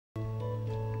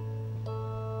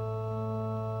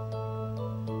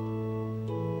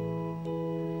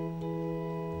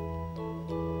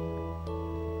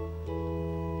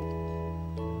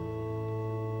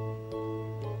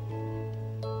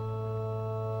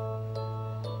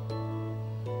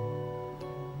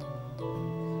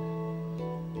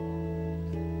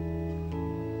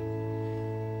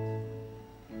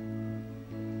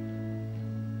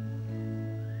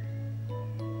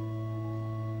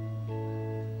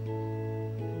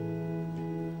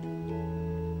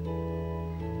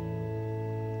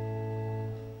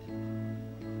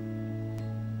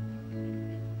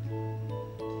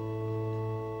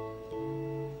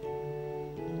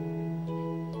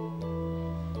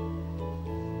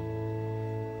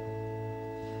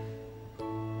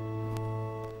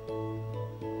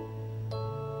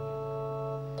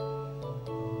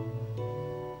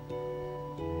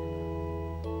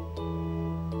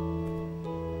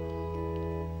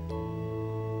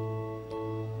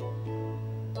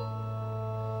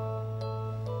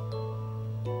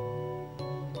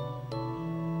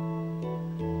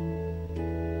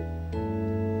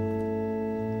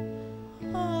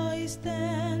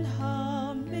stand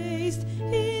amazed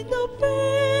in the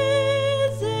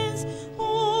presence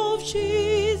of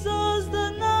Jesus the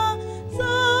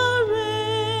Nazarene,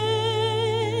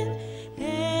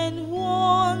 and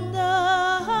wonder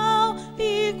how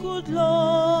he could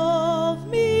love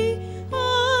me,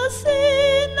 a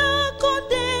sinner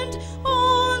condemned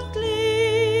unclean.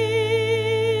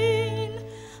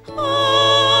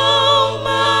 Oh,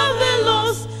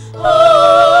 marvelous,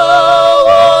 oh,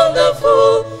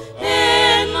 wonderful,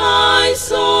 and my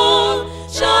soul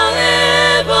shall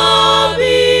ever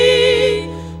be.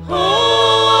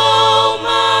 Oh,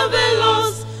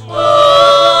 marvelous,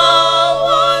 oh,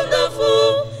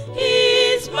 wonderful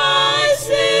is my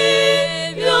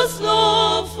Savior's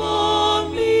love for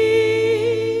me.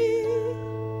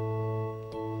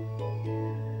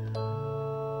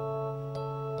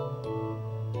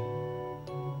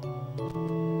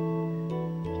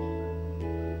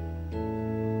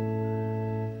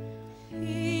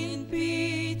 In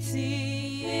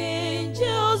pity,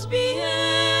 angels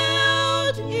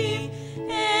beheld him,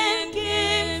 and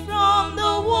came from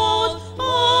the world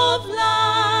of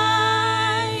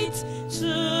light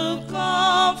to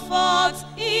comfort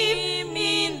him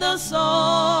in the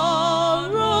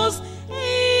sorrows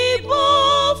he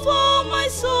bore for my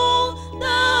soul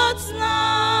that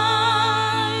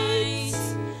night.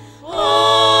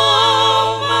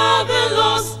 Oh,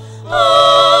 marvelous,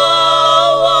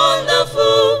 oh,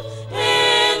 wonderful,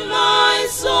 and my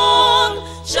song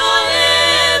shall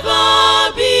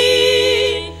ever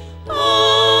be.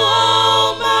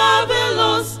 Oh,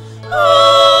 marvelous,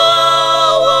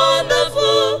 oh,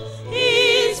 wonderful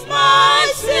is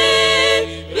my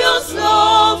Savior's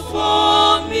love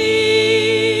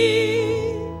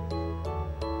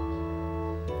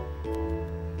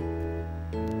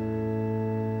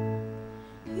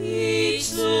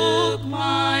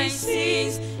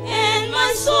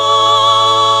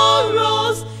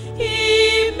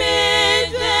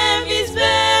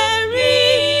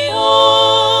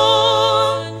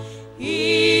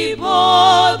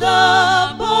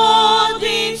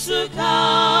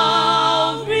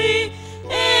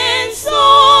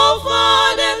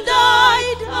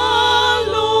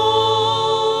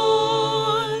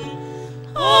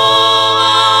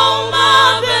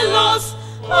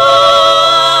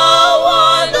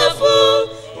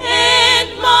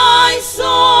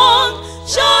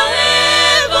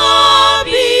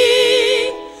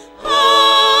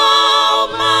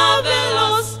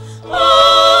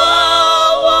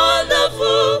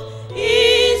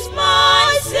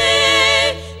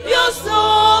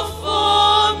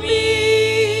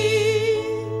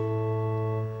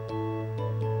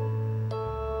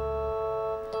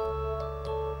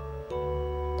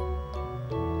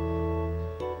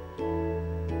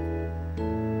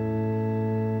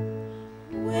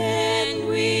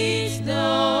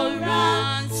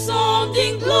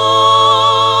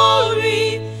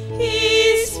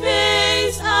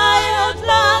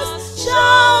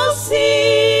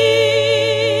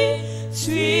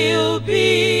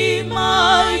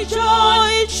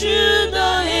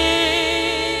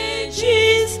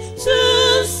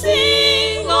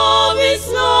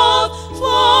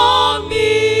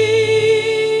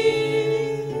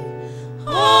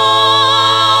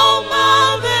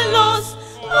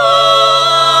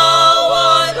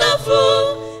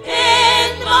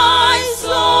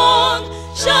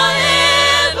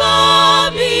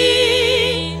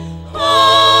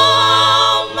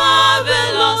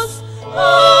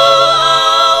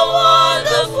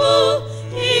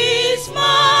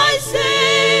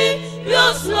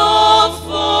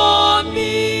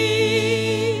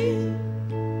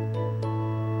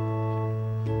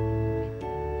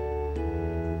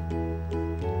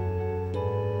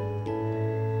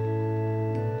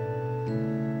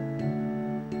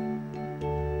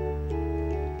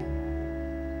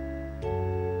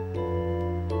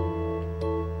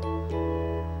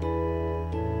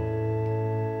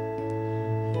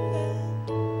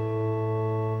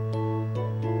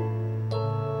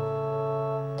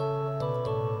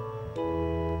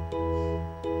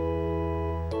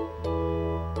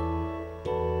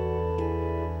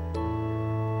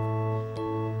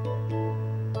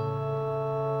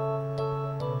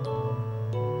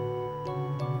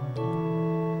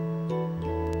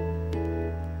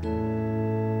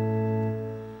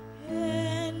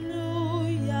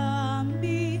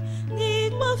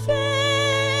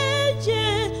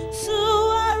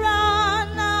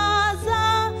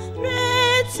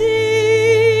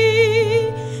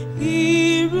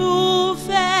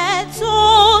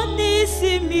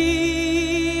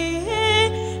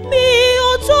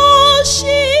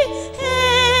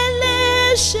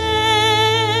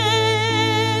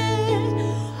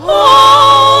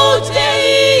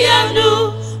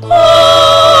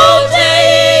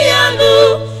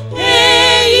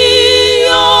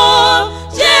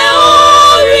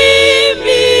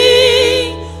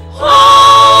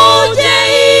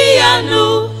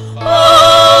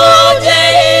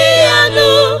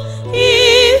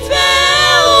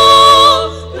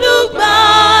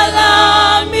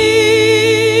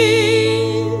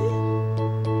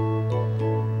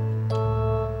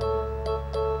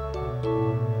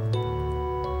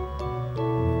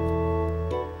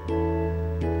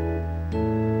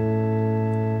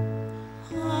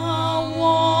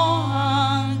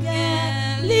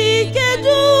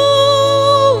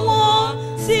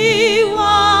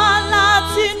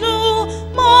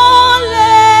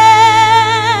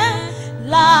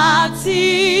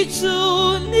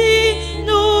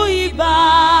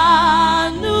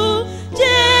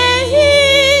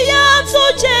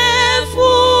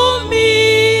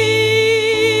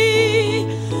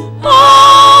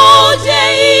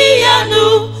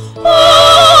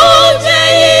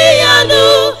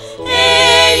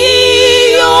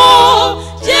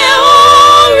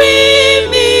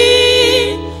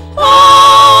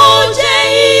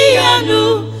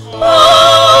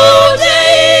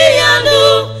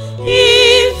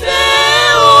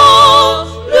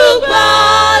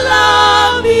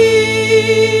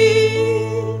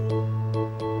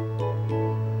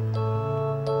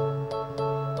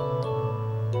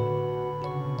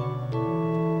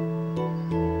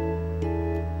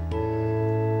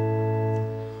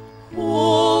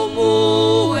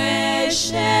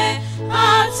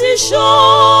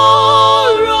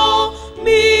ìṣòro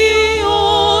mi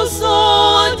ò sọ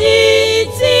di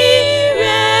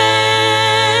tirẹ̀.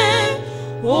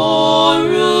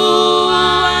 Òru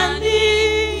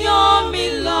àníyàn mi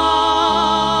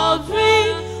lọ́gbìn,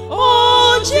 ó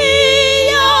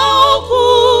jìyà ó kú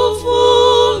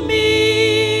fún mi.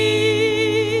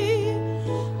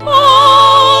 Ó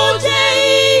jẹ́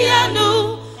ìyanu,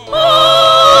 ó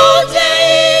jẹ́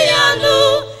ìyanu,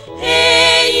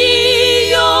 èyí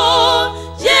yóò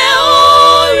jẹ́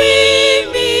orí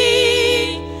mi.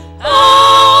 Ó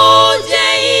jẹ́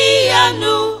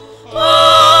ìyanu, ó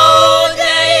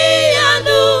jẹ́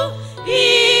ìyanu,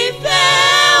 ìfẹ́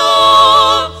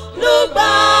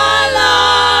olùgbàlà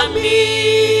mi.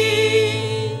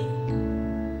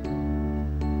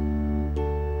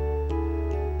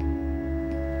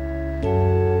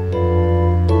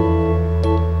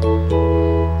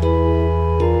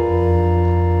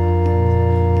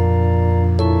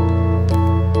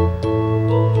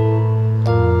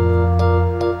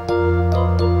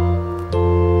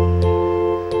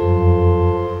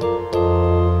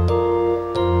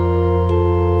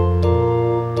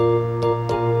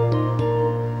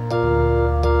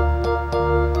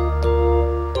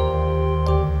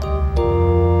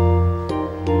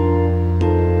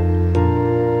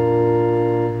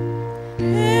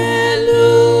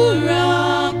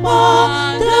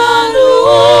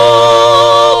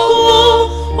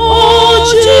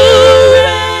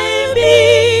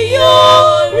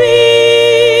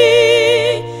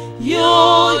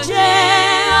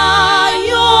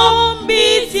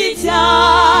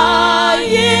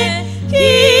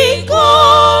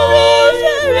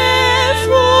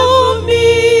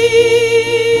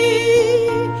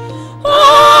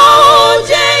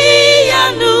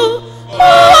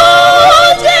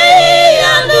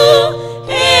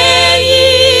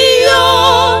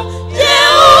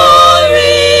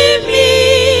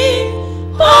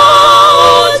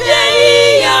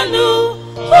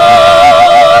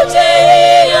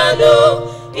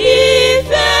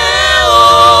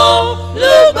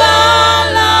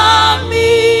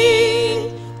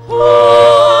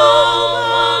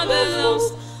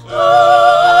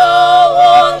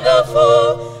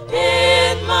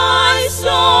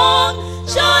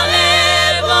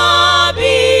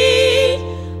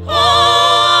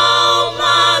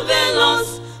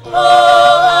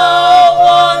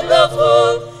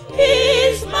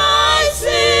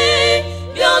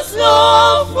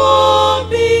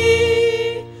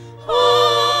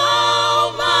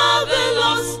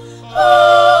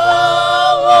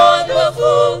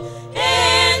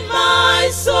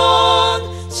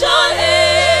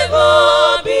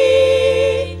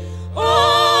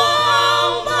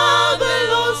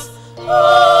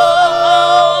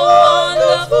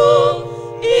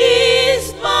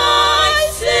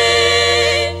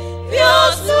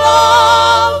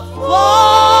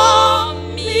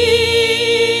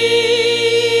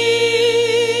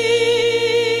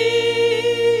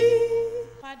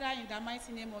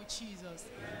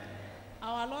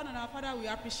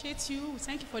 appreciate you. We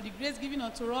thank you for the grace given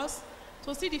unto us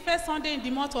to see the first Sunday in the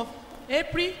month of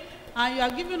April, and you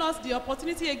have given us the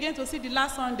opportunity again to see the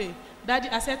last Sunday. Daddy,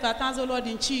 accept our thanks, O Lord,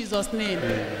 in Jesus' name.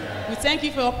 Amen. We thank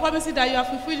you for your promises that you have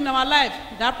fulfilled in our life.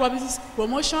 That promises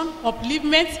promotion,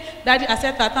 upliftment. Daddy,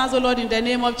 accept our thanks, O Lord, in the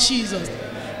name of Jesus.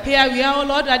 Amen. Here we are, O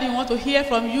Lord. Daddy, we want to hear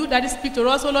from you. Daddy, speak to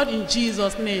us, O Lord, in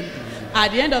Jesus' name. Amen.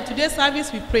 At the end of today's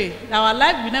service, we pray that our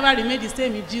life will never remain the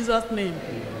same in Jesus' name.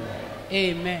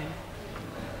 Amen.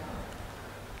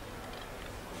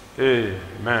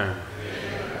 Amen. Amen.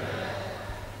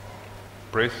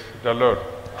 Praise the Lord.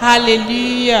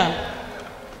 Hallelujah.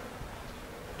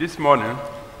 This morning,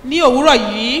 ní òwúrọ̀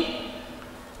yìí,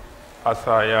 as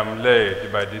I am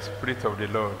led by the Spirit of the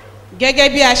Lord, gẹ́gẹ́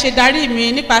bí a ṣe darí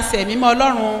mi nípasẹ̀ mímọ́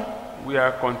Ọlọ́run, we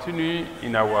are continuing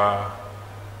in our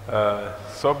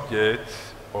subject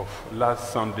of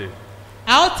last Sunday.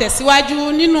 a ó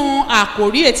tẹ̀síwájú nínú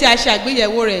àkòrí ètí a ṣe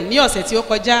àgbéyẹ̀wò rẹ̀ ní ọ̀sẹ̀ tí ó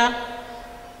kọjá.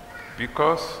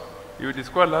 Because you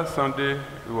discovered last Sunday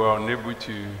we were unable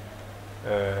to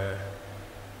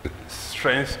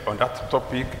strength on that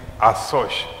topic as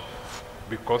such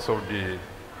because of the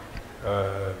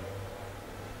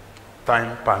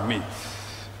time permits.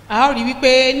 A ó rí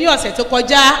wípé ní ọ̀sẹ̀ tó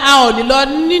kọjá a ò lè lọ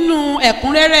nínú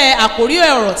ẹ̀kúnrẹ́rẹ́ àkòrí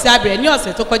ọ̀rọ̀ tí a bẹ̀rẹ̀ ní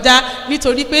ọ̀sẹ̀ tó kọjá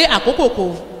nítorí pé àkókò kò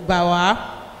gbà wá.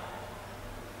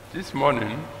 This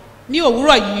morning, ní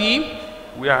òwúrọ̀ yìí,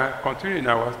 we are continuing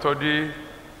our study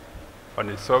on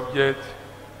the subject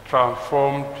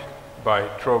transformed by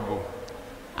trouble.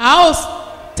 A ó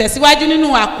tẹ̀síwájú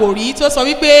nínú àkòrí tó sọ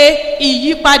wípé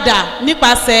ìyípadà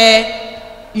nípasẹ̀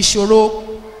ìṣòro.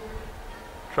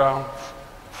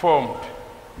 Transformed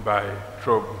by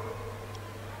trouble.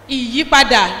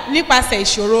 ìyípadà nípasẹ̀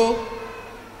ìṣòro.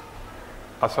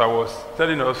 As I was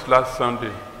telling us last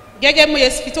Sunday, Gẹ́gẹ́ bí mo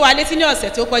ṣe fi tó wa létí ní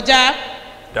ọ̀sẹ̀ tó kọjá,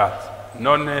 that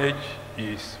knowledge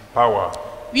is power.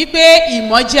 wípé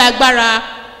ìmọ̀ jẹ́ agbára,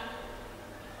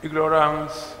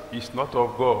 Ignorance is not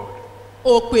of God.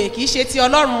 òpè kìí ṣe ti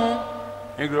Ọlọ́run.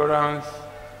 Ignorance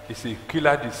is a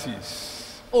killer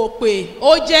disease. Òpè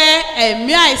ó jẹ́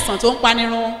ẹ̀mí àìsàn tó ń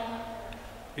panirun.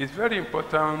 It's very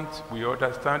important we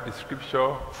understand the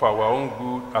scripture for our own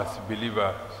good as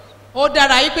believers. Ó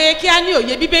dára wípé kí á ní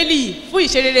òye Bíbélì fún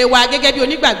ìṣerere wa gẹ́gẹ́ bí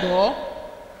onígbàgbọ́.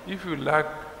 If you lack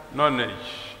knowledge,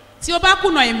 Tí ó bá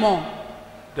kùnà ìmọ̀,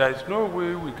 there is no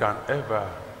way we can ever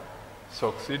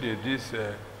succeed in this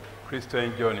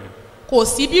Christian journey. kò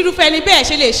sí bí irúfẹ́ ẹni bẹ́ẹ̀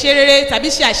ṣe lè ṣe rere tàbí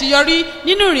ṣe àṣeyọrí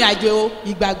nínú ìrìn àjò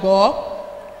ìgbàgbọ́.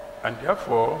 And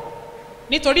therefore,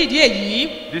 Nítorí ìdí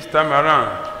èyí, this time around,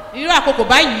 irú àkókò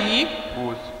báyìí, we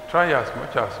will try as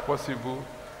much as possible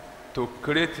to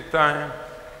create time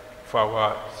for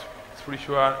our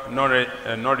spiritual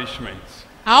nourishment.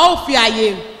 a ó fi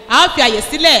àyè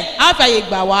sílẹ̀, a ó fi àyè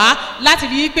gbà wá láti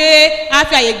rí i pé a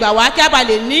fi àyè gbà wá kí a bá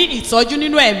lè ní ìtọ́jú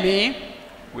nínú ẹ̀mí.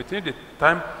 Within the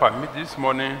time permit this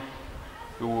morning,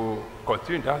 we will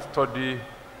continue that study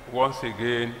once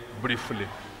again briefly.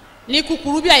 Ní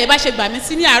kúkúrú bí àyè bá ṣe gbà mí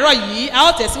sí ní àárọ̀ yìí, a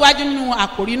ó tẹ̀síwájú nínú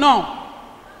àkòrí náà.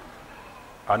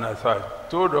 And as I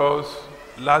told us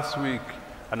last week,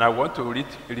 and I want to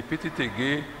repeat it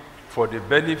again for the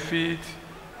benefit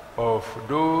of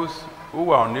those who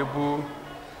were unable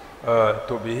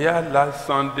to be here last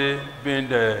Sunday, being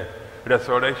the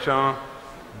resurrection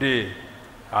day,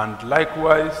 and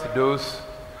likewise those,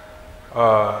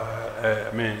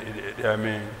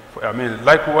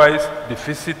 likewise the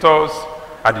visitors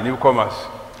and the newcomers.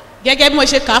 Gẹ́gẹ́ bí mo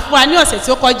ṣe kà á fún wa ní ọ̀sẹ̀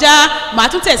tí ó kọjá, màá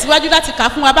tún tẹ̀síwájú láti kà á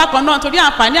fún wa bákan náà torí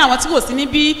àǹfààní àwọn tí kò sí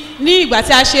níbí ní ìgbà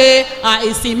tí a ṣe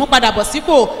ìsìn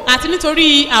ìmúpadàbọ̀sípò àti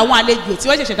nítorí àwọn àlejò tí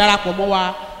wọ́n ṣẹ̀ṣẹ̀ darapọ̀ mọ́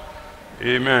wa.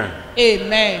 Amen.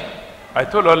 Amen. I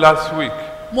told you last week,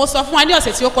 Mo sọ fún wa ní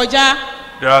ọ̀sẹ̀ tí ó kọjá,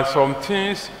 there are some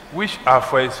things which I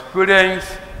have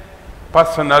experienced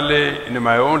personally in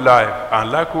my own life,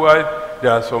 and likewise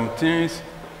there are some things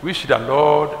which the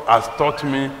Lord has taught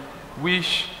me,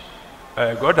 which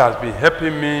God has been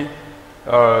helping me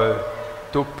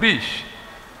to preach,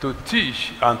 to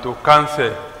teach, and to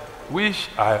counsel, which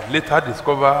I later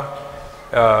discover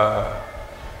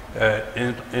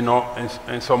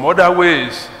in some other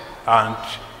ways, and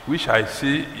which I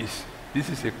see this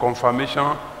is a confirmation,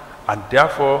 and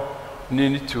therefore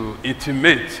need to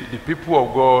intimate the people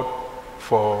of God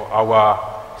for our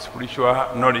spiritual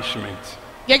nourishment.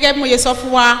 gẹ́gẹ́ bí mo ṣe sọ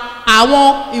fún wa,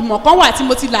 àwọn ìmọ̀ kan wà tí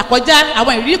mo ti là kọjá,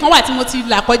 àwọn ìrírí kan wà tí mo ti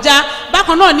là kọjá,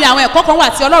 bákan náà ni àwọn ẹ̀kọ́ kan wà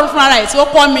tí Ọlọ́run fúnra rẹ̀ tí ó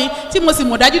kọ́ mi, tí mo sì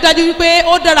mọ̀ dájúdájú wípé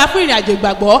ó dára fún ìrìn àjò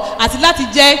ìgbàgbọ́ àti láti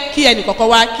jẹ́ kí ẹnì kọ̀ọ̀kan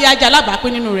wa kí á jẹ́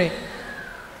alábàápín nínú rẹ̀.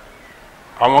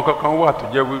 Àwọn kankan wà tó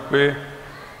jẹ́ wípé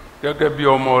gẹ́gẹ́ bí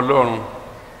ọmọ Ọlọ́run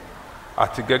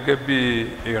àti gẹ́gẹ́ bí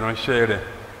ìránṣẹ́ rẹ̀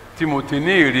tí mo ti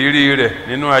ní ìrírí rẹ̀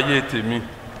nínú ayé tèmi,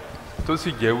 tó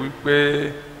sì jẹ́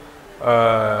wípé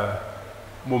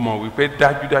mo mọ̀ wípé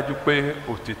dájúdájú pé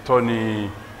òtítọ́ ni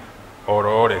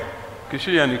ọ̀rọ̀ rẹ̀. Kì í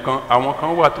ṣe yẹn nìkan, àwọn kan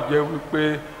wà tó jẹ́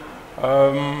wípé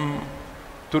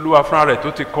t'Olúwa fúnra rẹ̀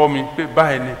tó ti kọ́ mi pé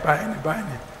báyìí ni báyìí ni báyìí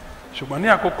ni, ṣùgbọ́n ní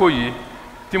àkókò yìí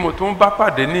tí mo tún bá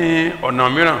pàdé ní ọ̀nà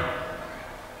mìíràn,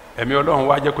 ẹ̀mí Ọlọ́run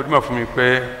wá jẹ́ kó dímọ̀ fún mi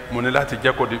pé mo ní láti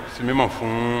jẹ́ kó di sí mímọ̀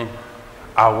fún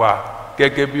àwa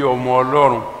gẹ́gẹ́ bí ọmọ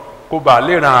Ọlọ́run, kó bàa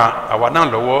lè ran àwa náà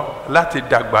lọ́wọ́ láti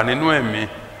dàgbà nínú ẹ̀mí,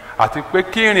 àti pé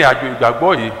kí ìrìn àjò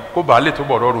ìgbàgbọ́ yìí kó bàa lè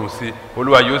túbọ̀ rọrùn sí i.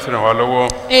 Olúwa yóò sì ràn wá lọ́wọ́.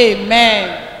 Amen.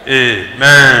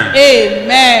 Amen.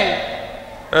 Amen.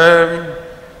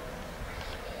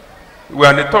 We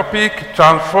are on the topic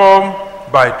Transformed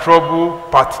by Trouble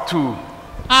Part 2.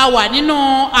 A wà nínú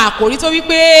àkòrí tó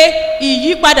wípé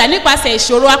ìyípadà nípasẹ̀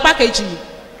ìṣòro apá kejì.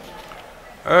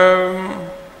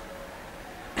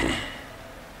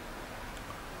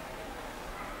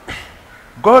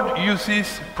 God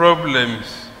uses problems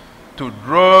to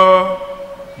draw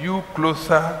you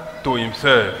closer to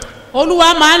himself.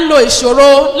 Olúwa máa ń lo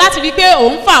ìṣòro láti rí pé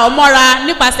òun fà ọ́ mọ́ra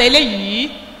nípasẹ̀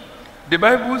eléyìí. The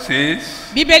Bible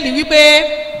says, Bíbélì wípé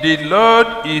the Lord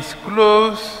is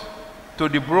close to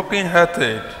the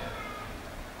broken-hearted.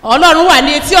 Ọlọ́run wà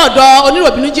ní etí ọ̀dọ̀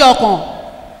oníròbìnújẹ́ ọkàn.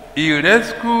 He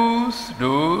rescues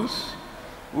those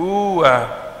who are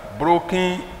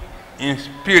broken in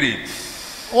spirit.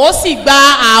 Ó sì gba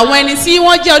àwọn ẹni tí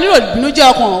wọ́n jẹ́ oníròbìnújẹ́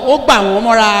ọkàn, ó gbà wọ́n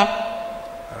mọ́ra.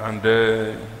 And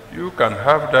you can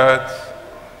have that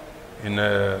in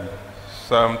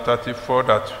Psalm 34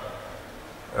 that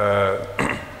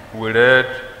we read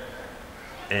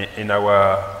in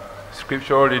our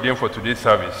scripture reading for today's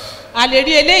service. a lè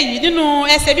rí eléyìí nínú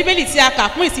ẹsẹ̀ bíbélì tí a kà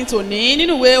fún ìsìn tòní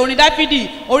nínú ìwé orin dáfídì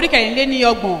orí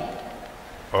kẹrìnléníọgbọ̀n.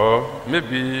 Or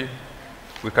maybe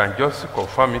we can just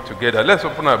confirm it together. Let's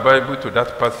open our Bible to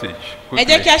that passage ẹ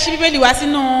jẹ́ kí a ṣí bíbélì wá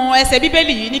sínú ẹsẹ̀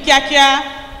bíbélì yìí ní kíákíá.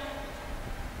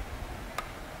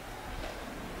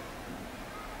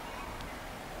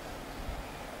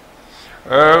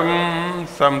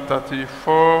 Psalm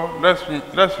 34.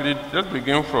 Let's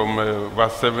begin from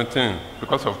verse 17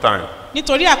 because of time.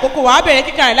 nítorí àkókò wa á bẹ̀rẹ̀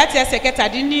kíkà rẹ̀ láti ẹsẹ̀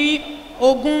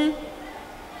kẹtàdínlógún.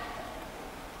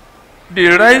 The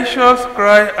righteous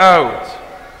cry out,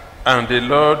 and the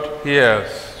Lord hears.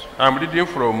 I'm reading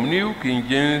from New King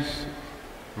James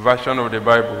Version of the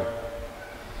Bible.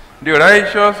 The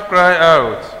righteous cry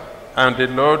out, and the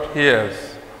Lord hears,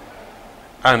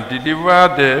 and deliver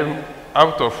them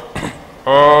out of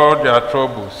all their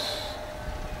troubles.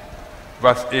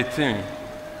 Verse 18.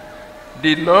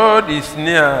 The Lord is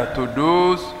near to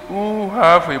those who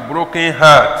have a broken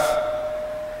heart,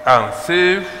 and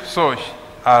save such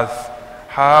as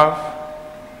have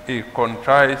a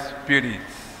contrite spirit.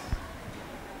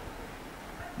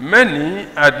 Many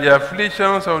are the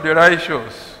afflictions of the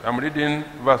righteous. I'm reading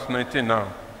verse 19 now.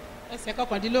 ẹsẹ̀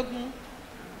kọkàndínlógún.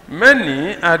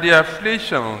 Many are the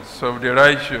afflictions of the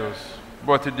righteous,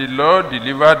 but the Lord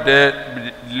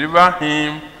deliver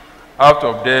him out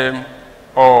of them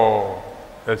all.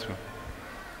 Yes, ma'am.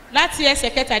 láti ẹsẹ̀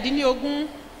kẹtàdínlógún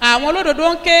àwọn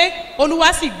olódodo ń ké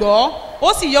olúwa sì gbọ́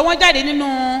ó sì yọ wọ́n jáde nínú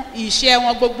ìṣẹ́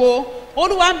wọn gbogbo.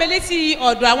 olúwa ń bẹ létí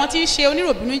ọ̀dọ̀ àwọn tí ń ṣe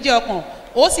oníròbìnújẹ́ ọkàn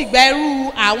ó sì gba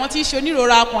ẹrú àwọn tí ń ṣe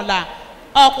onírora ọkàn là.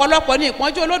 ọ̀pọ̀lọpọ̀ ní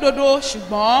ìpọ́njú olódodo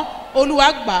ṣùgbọ́n olúwa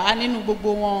gbà á nínú gbogbo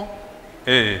wọn.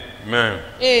 Amen.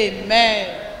 amen.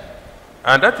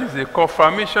 And that is a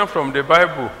confirmation from the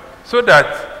Bible, so that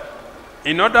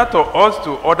in order to us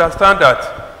to understand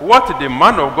that what the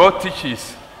man of God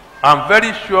teaches, I'm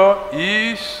very sure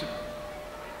is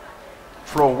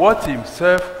from what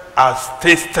himself has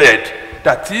tasted,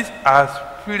 that is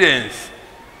experience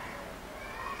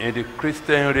in the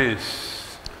Christian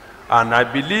race. And I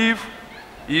believe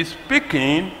he's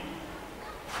speaking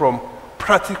from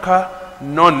practical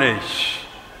knowledge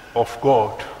of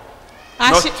God,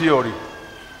 not theory.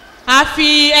 a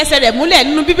fi ẹsẹ̀ rẹ̀ múlẹ̀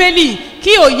nínú bíbélì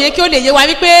kí òye kí ó lè yé wa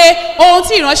wípé ohun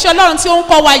tí ìránṣẹ́ ọlọ́run tí ó ń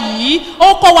kọ́ wa yìí ó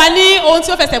kọ́ wa ní ohun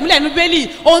tí ó fẹsẹ̀ múlẹ̀ nínú bíbélì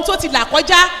ohun tó ti là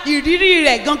kọjá ìrírí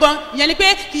rẹ̀ gangan ìyẹn ni pé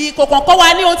kò kàn kọ́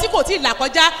wa ní ohun tí kò tí ì là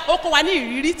kọjá ó kọ́ wa ní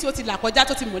ìrírí tí ó ti là kọjá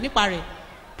tó ti mọ̀ nípa rẹ̀.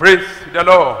 Praise the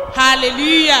Lord.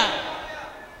 hallelujah.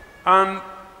 And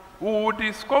we will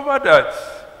discover that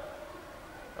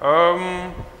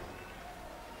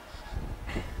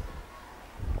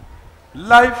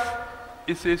life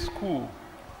is a school,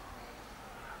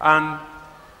 and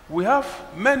we have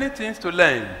many things to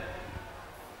learn.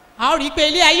 a ó rí i pé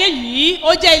ilé ayé yìí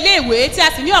ó jẹ́ ilé ìwé tí a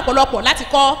sì ní ọ̀pọ̀lọpọ̀ láti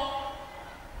kọ́.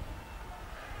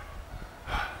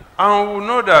 And we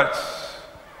know that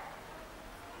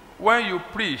when you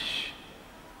preach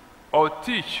or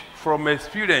teach from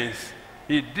experience,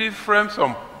 it different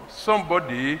from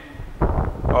somebody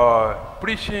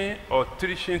preaching or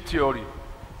teaching theory.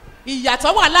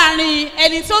 ìyàtọ̀ wà láàrin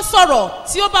ẹni tó sọ̀rọ̀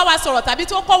tí ó bá wa sọ̀rọ̀ tàbí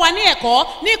tó kọ́ wa ní ẹ̀kọ́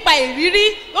nípa ìrírí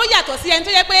ó yàtọ̀ sí ẹni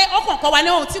tó yẹ pé ó kàn kọ́ wa ní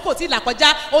ohun tí kò tí ì là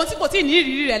kọjá ohun tí kò tí ì ní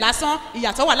ìrírí rẹ̀ lásán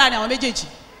ìyàtọ̀ wà láàrin àwọn méjèèjì.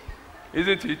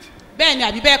 Isn't it? bẹ́ẹ̀ ni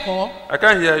àbí bẹ́ẹ̀ kọ́. I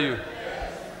can't hear you.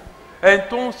 Ẹni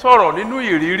tó ń sọ̀rọ̀ nínú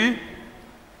ìrírí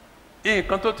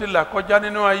nǹkan tó ti là kọjá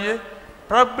nínú ayé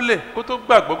probably kó tó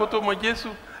gbàgbọ́ kó tó mọ Jésù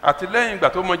àti lẹ́yìn ìgbà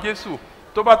tó mọ Jésù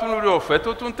tó bá tún rí ọ̀fẹ́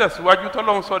tó tún tẹ̀síwájú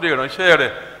tọ́lọ́run sọ de ìránṣẹ́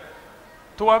rẹ̀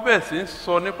tó wá bẹ́ẹ̀ sí ń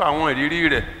sọ nípa àwọn ìrírí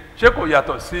rẹ̀ ṣé kò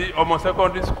yàtọ̀ sí ọmọ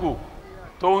secondary school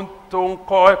tó ń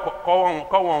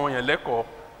kọ́ wọn yẹn lẹ́kọ̀ọ́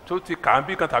tó ti kà á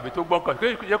bí kan tàbí tó gbọ́n kan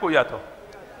ṣé kò yàtọ̀?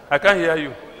 I can't hear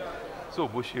you. So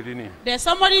bó ṣe rí nìyẹn.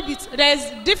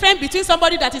 There's difference between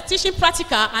somebody that is teaching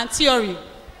practical and theory.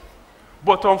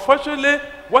 But unfortunately,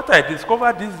 what I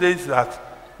discovered these days is that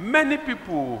many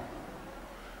people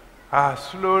are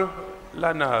slow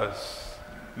learners.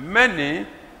 Many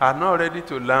are not ready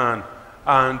to learn.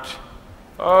 And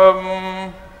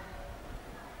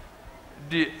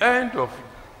the end of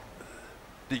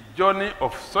the journey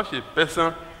of such a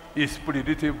person is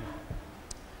predictable.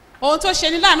 ohun tó ṣe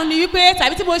ní láàánú ni wípé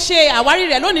tàbí tí mo ṣe àwárí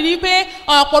rẹ̀ lónìí ni wípé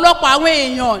ọ̀pọ̀lọpọ̀ àwọn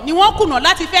èèyàn ni wọ́n kùnà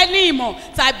láti fẹ́ ní ìmọ̀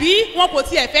tàbí wọn kò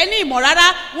tiẹ̀ fẹ́ ní ìmọ̀ rárá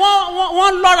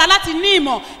wọ́n ń lọ́ra láti ní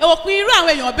ìmọ̀ òpin irú àwọn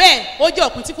èèyàn bẹ́ẹ̀ ó jẹ́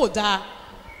òpin tí kò dáa.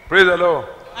 Praise the Lord.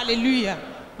 hallelujah.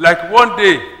 Like one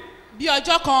day, bí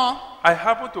ọjọ́ kan. I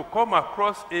happened to come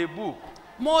across a book.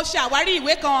 mo ṣe àwárí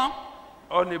ìwé kan.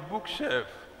 On a bookshelf.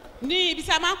 ní ibi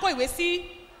tí a máa ń kó ìwé sí.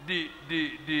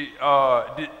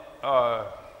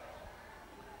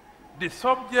 the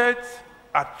subject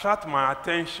attracted my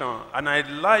attention, and I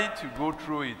like to go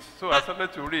through it. So I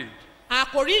started to read.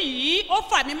 àkòrí yìí ó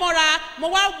fà mí mọ́ra mo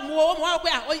wá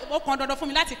pé ó kàn dandan fún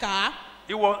mi láti kà á.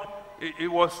 It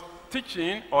was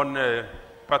teaching on a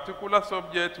particular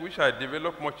subject which I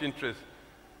developed much interest,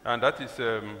 and that is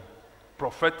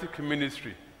prophetic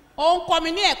ministry. ó ń kọ́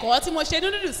mi ní ẹ̀kọ́ tí mo ṣe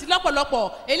nínú ìdùn sí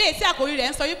lọ́pọ̀lọpọ̀ eléyìí tí àkòrí rẹ̀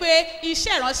ń sọ wípé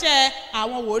iṣẹ́ ìránṣẹ́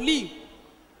àwọn wòlíì.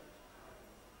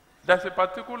 There's a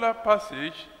particular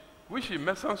passage which he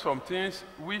mentions some things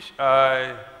which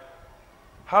I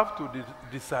have to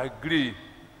disagree.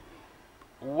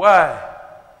 Why?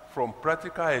 From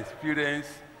practical experience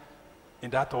in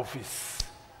that office.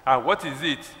 And what is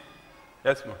it?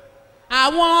 Yes, ma'am.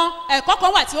 àwọn ẹ̀kọ́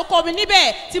kan wà tí ó kọ́ mi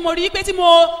níbẹ̀ tí mo rí pé tí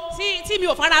mi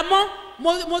ò fara mọ́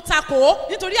mo takò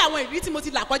nítorí àwọn ìrírí tí mo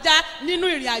ti là kọjá nínú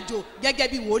ìrìn àjò gẹ́gẹ́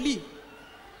bí wòlíì.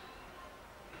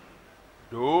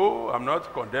 Though I'm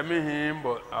not condemning him,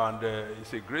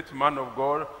 he's a great man of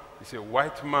God. He's a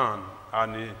white man,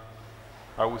 and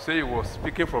I would say he was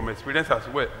speaking from experience as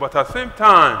well. But at the same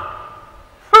time,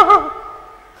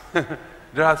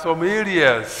 there are some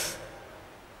areas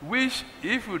which,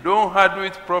 if you don't handle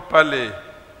it properly,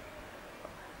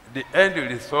 the end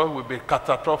result will be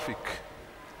catastrophic.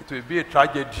 It will be a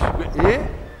tragedy.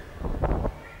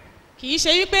 kì í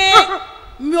ṣe wípé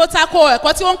mi ò tako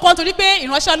ẹ̀kọ́ tí ó ń kọ́ torí pé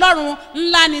ìránṣẹ́ ọlọ́run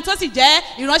ńlá ni tó sì jẹ́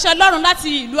ìránṣẹ́ ọlọ́run láti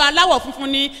ìlú aláwọ̀ funfun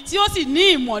ni tí ó sì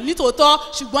ní ìmọ̀ nítòótọ́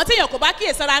ṣùgbọ́n tí èèyàn kò bá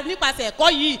kíyèsára nípasẹ̀ ẹ̀kọ́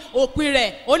yìí òpin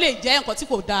rẹ̀ ó lè jẹ́ nǹkan tí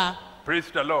kò dáa.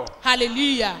 Praise the Lord.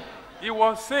 hallelujah. He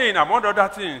was saying, among other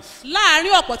things,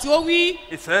 láàárín ọ̀pọ̀ tí ó wí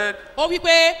he said, ó wí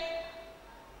pé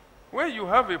when you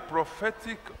have a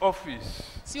prophetic office,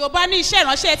 tí o bá ní iṣẹ́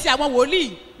ìránṣẹ́ ti àwọn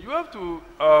wòlíì you have to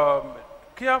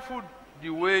careful the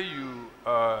way you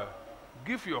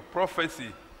give your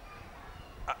prophecy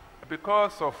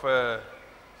because of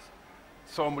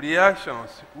some reactions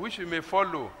which you may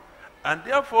follow. And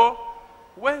therefore,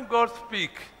 when God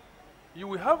speaks, you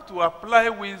will have to apply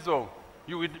wisdom.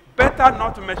 You will better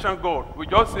not mention God. We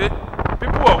just say,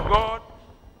 people of God,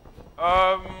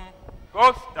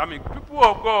 people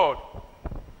of God,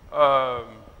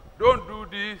 don't do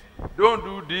this, don't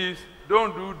do this,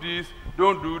 don't do this,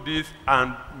 don't do this,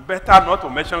 and better not to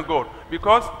mention God.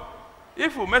 Because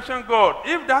if you mention God,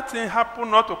 if that thing happen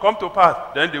not to come to pass,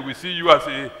 then they will see you as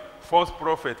a false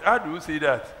prophet. How do you see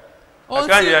that? I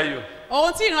can't hear you.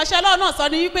 ohun tí ìránṣẹ́ ọlọ́run náà sọ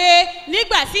ni wípé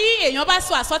nígbà tí èèyàn bá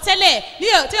sọ àsọtẹ́lẹ̀ tí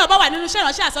èèyàn bá wà nínú iṣẹ́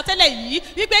ìránṣẹ́ àsọtẹ́lẹ̀ yìí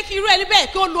wípé kí irú ẹni bẹ́ẹ̀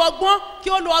kí ó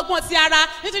lo ọgbọ́n ti ara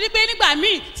nítorí pé nígbà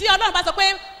míì tí ọlọ́run bá sọ pé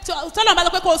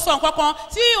kó o sọ nǹkan kan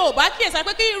tí ò bá kíyèsí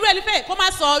pé kí irú ẹni bẹ́ẹ̀ kó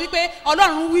má sọ wípé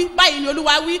ọlọ́run wí báyìí ni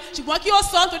olúwa wí ṣùgbọ́n kí ó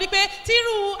sọ nítorí pé tí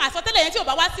irú àsọtẹ́lẹ̀ yẹn tí ò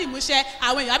bá wá sí ìmúṣẹ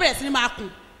àwọn èèyàn á bẹ̀rẹ̀ sí ní máa kùn.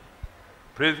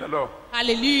 Praise the Lord.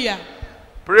 hallelujah.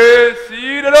 Praise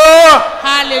the Lord.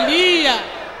 hallelujah.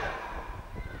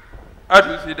 How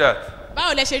do you see that?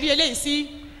 báwo lẹ ṣe rí eléyìí sí.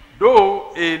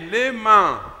 Though a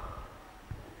layman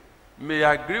may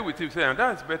agree with him, saying, and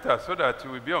that's better so that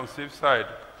you will be on safe side.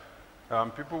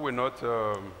 People will not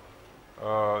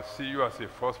see you as a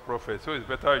false prophet. So it's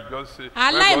better you just say.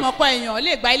 aláìmọ̀kọ èèyàn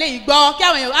lè gba eléyìí gbọ́ kí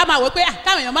àwọn èèyàn á máa wò pé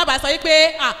káwọn èèyàn má bàa sọ yìí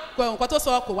pé nǹkan tó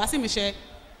sọ kò wá sí ìmúṣẹ.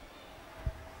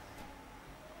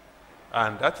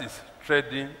 And that is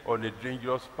treading on a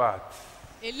dangerous path.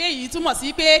 eléyìí túmọ̀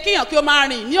sí pé kíyàn kí ó máa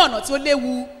rìn ní ọ̀nà tí ó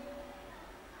léwu.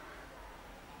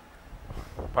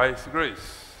 By His grace,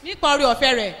 nípa orí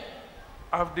ọ̀fẹ́ rẹ̀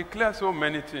I've declared so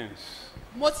many things.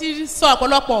 mo ti sọ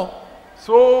ọ̀pọ̀lọpọ̀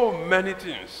So many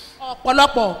things.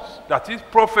 That is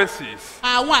prophecies.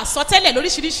 àwọn àsọtẹ́lẹ̀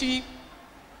lóríṣiríṣi.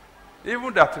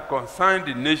 Even that concern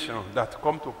the nation that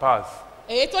come to pass.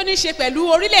 èyí tó ní ṣe pẹ̀lú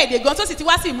orílẹ̀-èdè gan tó sì ti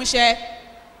wá sí ìmúṣẹ.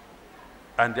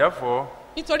 And therefore,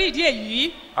 nítorí ìdí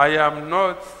èyí. I am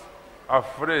not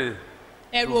afraid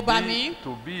ẹ̀rù ò bà mí.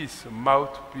 to be his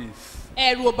mouthpiece.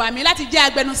 ẹ̀rù ò bà mí láti jẹ́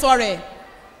agbẹnusọ rẹ̀.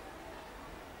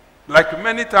 Like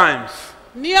many times.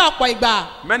 ní ọ̀pọ̀ ìgbà.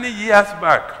 Many years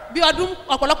back. bí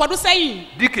ọ̀pọ̀lọpọ̀ ọdún sẹ́yìn.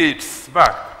 Decades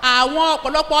back. àwọn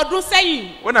ọ̀pọ̀lọpọ̀ ọdún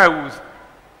sẹ́yìn. When I was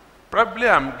probably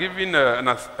I'm given an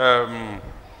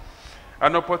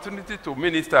opportunity to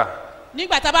minister.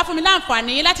 nígbà tá a bá fún mi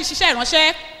láǹfààní láti ṣiṣẹ́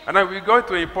ìránṣẹ́. And I will go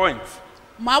to a point.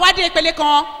 màá wá dé ìpele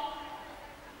kan.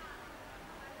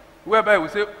 Whereby we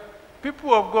say,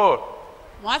 people of God.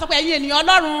 wọ́n á sọ pé ẹ̀yin ènìyàn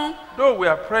ọlọ́run. Though we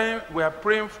are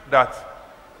praying that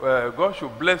God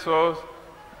should bless us,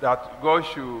 that God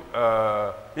should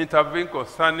intervene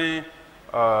concerning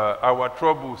our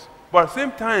troubles. But at the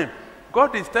same time,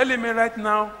 God is telling me right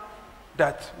now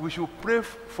that we should pray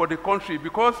for the country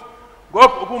because God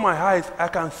opened my eyes. I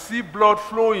can see blood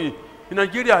flowing in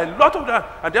Nigeria, a lot of that.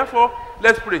 And therefore,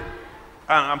 let's pray.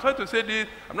 and I'm sorry to say this,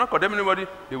 I'm not condemning anybody,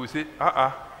 they will say,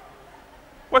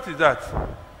 what is that?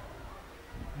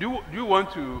 Do you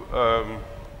want to,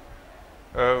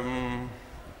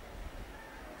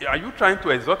 are you trying to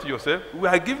exalt yourself? We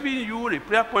are giving you a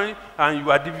prayer point and you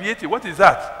are deviating. What is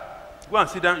that? Go and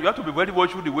sit down. You have to be very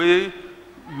watchful the way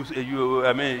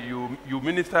you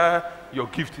minister your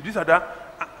gift. This or that.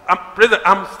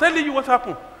 I'm telling you what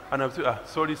happened. And I'm saying,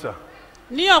 sorry, sir.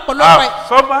 I've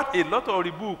suffered a lot of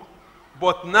rebuke.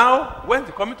 But now, when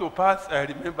it's coming to pass, I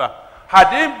remember,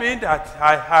 had it been that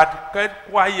I had kept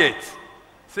quiet,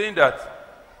 saying that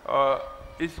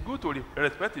it's good to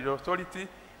respect the authority,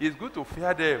 it's good to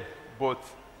fear them, but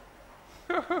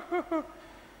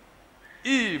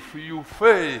if you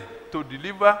fail to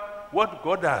deliver what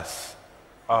God has,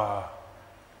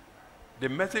 the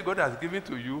message God has given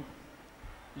to you,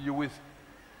 you will,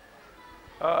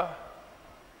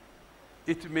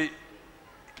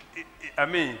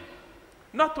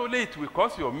 not only it will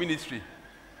cost your ministry,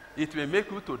 it will make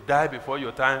you to die before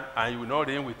your time and you will not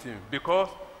reign with him. Because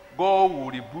God will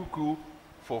rebuke you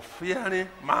for fearing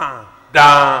man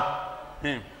than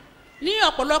him. Ní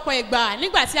ọ̀pọ̀lọpọ̀ ìgbà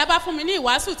nígbà tí a bá fún mi ní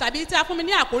ìwàásù tàbí tí a fún mi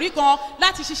ní àkórí kan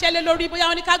láti ṣiṣẹ́ lé lórí bóyá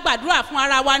wọ́n ní ká gbàdúrà fún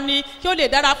ara wa ni kí ó lè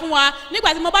dára fún wa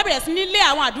nígbà tí mo bá bẹ̀rẹ̀ sí ní lé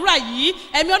àwọn àdúrà yìí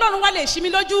ẹ̀mí Ọlọ́run wá lè ṣí mi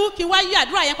lójú kí n wá yí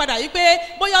àdúrà yẹn padà wípé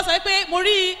bóyá ó sọ pé mo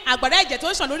rí àgbàrá ẹ̀jẹ̀ tó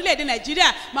ń ṣàn lórílẹ̀‐èdè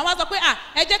Nàìjíríà màá wá sọ pé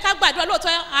ẹ jẹ́ ká gbàdúrà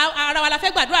lóòótọ́ ara wa la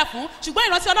fẹ́ gbàdúrà fún ṣùgbọ́n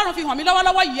ìrántí Ọlọ́run fi hàn mí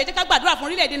lọ́wọ́lọ́wọ́ yìí ẹ jẹ́ ká gbàdúrà fún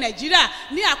orílẹ̀‐èdè Nàìjíríà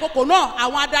ní àkókò náà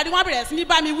àwọn adarí wọn bẹ̀rẹ̀ sí ní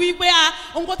bá mi wí pé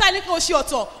ohun kó tá ní kí o ṣe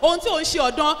ọ̀tọ̀ ohun tí ò ń ṣe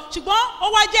ọ̀dán ṣùgbọ́n ó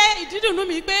wá jẹ́ ìdídùnnú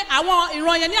mi pé àwọn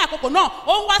ìran yẹn ní àkókò náà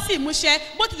ó ń wá sí ìmúṣẹ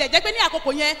bó tilẹ̀ jẹ́ pé ní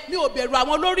àkókò yẹn mi ò bẹ̀rù àwọn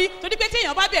olórí torí pé tí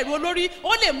èèyàn bá bẹ̀rù olórí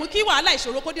ó lè mú kí wàhálà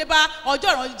ìṣòro kó dé bá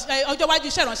ọjọ́ iwájú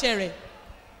iṣẹ́ ìránṣẹ́ rẹ̀.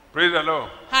 Praise the Lord.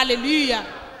 Hallelujah.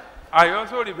 I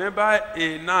also remember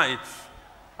a night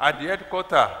at the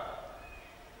headquarters.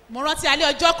 Mo rántí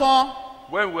alẹ́ ọjọ́ kan.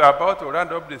 When we were about to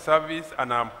round up the service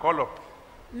and I'm called up.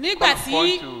 Nígbà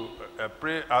tí. To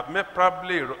pray, I met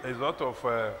probably a result of.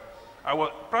 I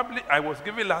was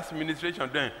giving last ministration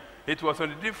then. It was on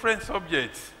a different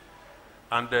subject.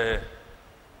 And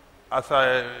as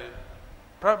I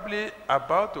probably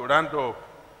about to round up,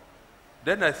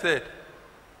 then I said,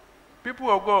 people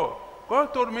of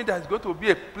God told me there's going to be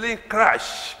a plane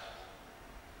crash.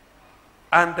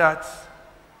 And that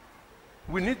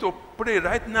we need to pray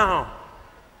right now.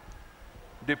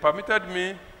 They permitted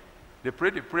me, they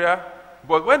prayed the prayer.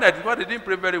 But when they didn't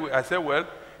pray very well, I said, well,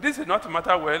 this is not a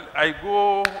matter well. I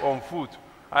go on foot.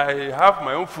 I have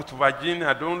my own foot virgin.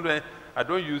 I don't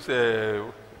use. I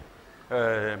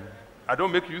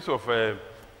don't make use of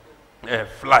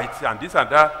flights and this and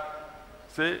that.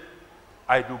 Say,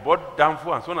 I do board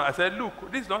downfall and so on. I said,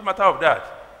 look, this is not a matter of that.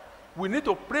 We need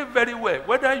to pray very well.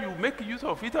 Whether you make use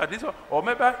of it or this, or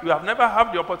maybe you have never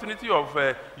had the opportunity of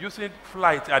using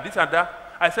flight and this and that.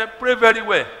 I said, pray very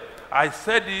well. I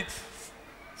said it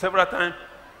several times.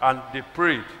 And they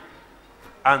prayed.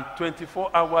 And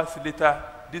 24 hours later,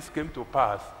 this came to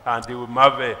pass. And they will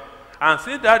marvel. And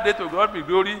since that day to God be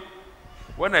glory,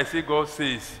 when I say God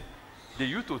says, they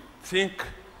used to think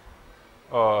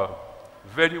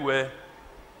very well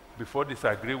before they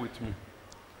disagree with me.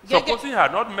 Supposing I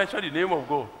had not mentioned the name of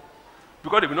God,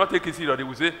 because they will not take it serious, they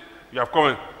will say, you have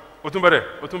come.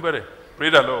 Otumbere, Otumbere.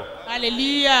 Praise the Lord.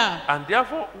 Hallelujah. And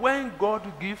therefore, when God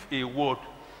gives a word,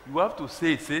 you have to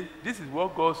say, this is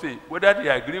what God says, whether they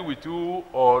agree with you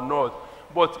or not.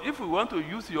 But if we want to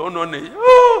use your own knowledge,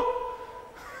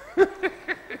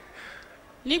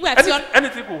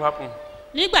 anything could happen.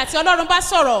 Nígbà tí Ọlọ́run bá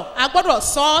sọ̀rọ̀ a gbọ́dọ̀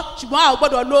sọ ṣùgbọ́n a ò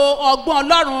gbọ́dọ̀ lo ọgbọ́n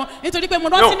Ọlọ́run nítorí pé mo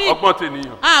rántí ní ọgbọ́n ti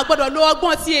ènìyàn a gbọ́dọ̀ lo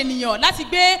ọgbọ́n ti ènìyàn láti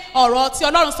gbé ọ̀rọ̀ tí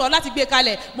Ọlọ́run sọ láti gbé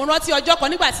kalẹ̀ mo rántí ọjọ́ kan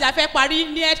nígbà tí a fẹ́ parí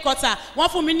ní headquarter wọ́n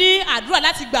fún mi ní àdúrà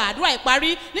láti gba àdúrà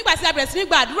ìparí nígbà tí a bẹ̀rẹ̀ sí ní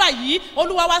gba àdúrà yìí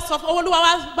Olúwa wá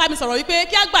bá mi sọ̀rọ̀ wípé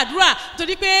kí a gbàdúrà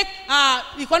nítorí pé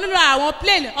ìkan nínú àwọn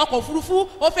plane ọkọ̀ òfurufú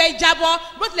ó fẹ́ jábọ́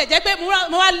bó tilẹ̀ jẹ́ pé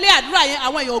mo wá lé àdúrà yẹn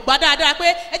àwọn èèyàn ò gbà dáadáa pé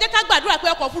ẹ jẹ́ ká gbàdúrà pé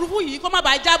ọkọ̀ òfurufú yìí kó má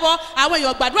bàa jábọ́ àwọn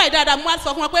èèyàn gbàdúrà yìí dáadáa mo wá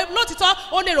sọ fún wọn pé lóòtítọ́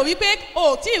ó lè rò wípé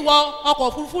o tí ì wọ ọkọ̀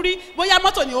òfurufú rí bóyá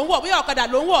mọ́tò ni ó ń wọ̀ bóyá ọ̀kadà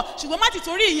ló ń wọ̀ ṣùgbọ́n má ti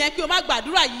torí ìyẹn kí o má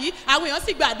gbàdúrà yìí àwọn èèyàn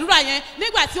sì gbàdúrà yẹn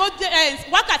nígbà tí ó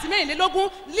wákàtí 24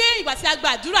 lé ìgbà tí a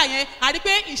gbàdúrà yẹn a rí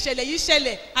pé ìṣẹ̀lẹ̀ yìí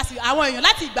ṣẹlẹ̀ àwọn èèyàn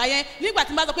láti ìgbà yẹn nígbà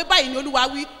tí mo bá sọ pé báyìí ni Olúwa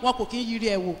wí wọn kò kí ń yiri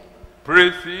ẹ̀ wò.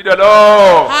 Praise the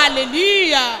Lord.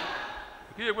 Hallelujah.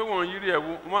 kí ẹ pé wọn yiri ẹ̀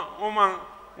wò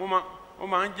wọ́n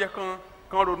máa ń jẹ́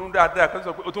kan ronú dáadáa kan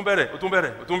sọ pé o tún bẹ̀rẹ̀.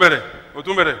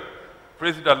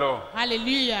 Praise the Lord.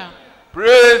 Hallelujah.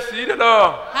 Praise the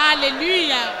Lord.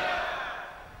 Hallelujah.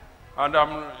 And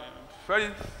I'm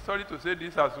very sorry to say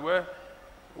this as well.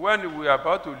 when we are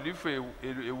about to leave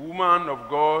a woman of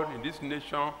God in this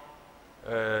nation,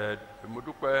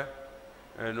 Modupe,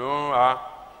 you know,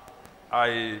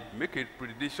 I make a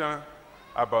prediction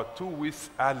about 2 weeks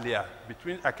earlier.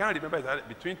 I can't remember exactly,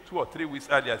 between 2 or 3 weeks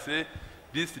earlier. Say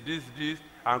this,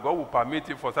 and God will permit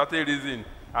it for certain reason,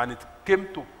 and it came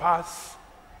to pass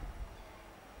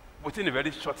within a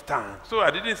very short time. So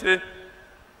I didn't say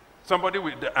somebody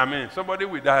will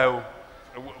die.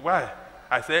 Why?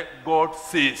 I said God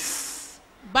says.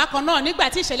 Bákan náà nígbà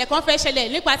tí ìṣẹ̀lẹ̀ kan fẹ́ ṣẹlẹ̀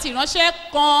nípa ti ìránṣẹ́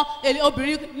kan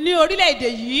obìnrin ní orílẹ̀-èdè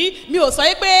yìí mi ò sọ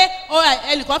pé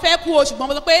ẹnìkan fẹ́ kú o ṣùgbọ́n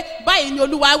mo sọ pé báyìí ni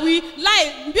Olúwa wí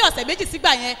láì bí ọ̀sẹ̀ méjì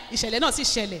sígbà yẹn ìṣẹ̀lẹ̀ náà sì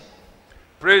ṣẹlẹ̀.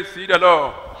 Praise the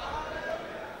Lord.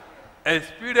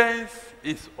 Experience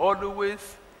is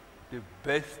always the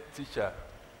best teacher.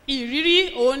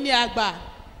 Ìrírí òun ni àgbà.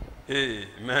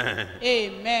 Amen.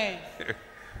 Amen.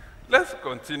 Let's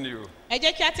continue. Ẹ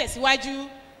jẹ́ kí a tẹ̀síwájú.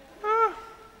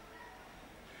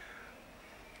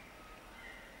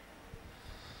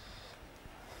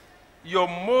 Your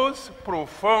most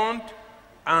profound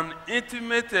and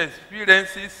intimate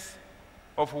experiences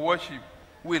of worship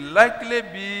will likely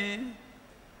be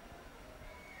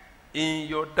in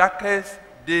your darkest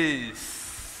days.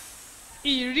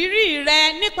 Ìrírí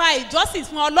rẹ nípa ìjọsìn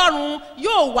fún Ọlọ́run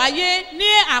yóò wáyé ní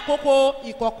àkókò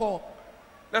ìkọ̀kọ̀.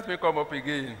 Let me come up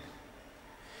again.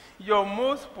 Your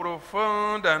most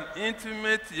profound and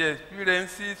intimate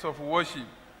experiences of worship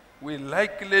will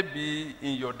likely be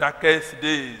in your darkest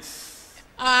days.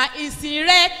 Ìsìn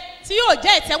rẹ tí yóò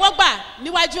jẹ́ ìtẹ́wọ́gbà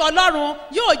níwájú Ọlọ́run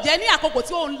yóò jẹ́ ní àkókò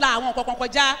tí ó ń la àwọn nǹkan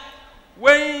kọjá.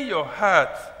 When your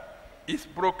heart is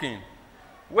broken,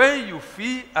 when you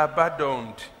feel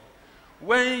abandoned,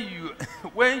 when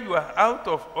you are out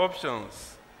of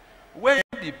options, when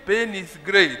the pain is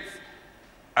great,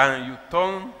 and you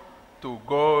turn to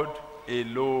God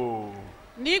alone.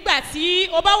 Nígbà tí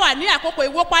ó bá wà ní àkókò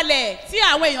ìwópalẹ̀ tí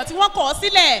àwọn èèyàn tí wọ́n kọ̀ ọ́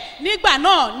sílẹ̀ nígbà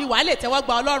náà ni wàá lè tẹ́wọ́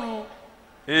gba Ọlọ́run.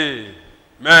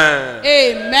 Amen.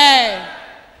 Amen.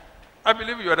 I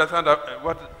believe you understand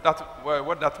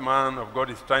what that man of God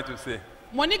is trying to say.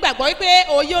 Mo nígbàgbọ́ wípé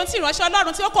òye ohun tí ìránṣẹ́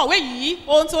Ọlọ́run tí ó kọ̀wé yìí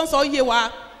ohun tó ń sọ yé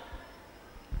wa.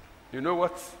 You know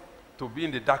what? To be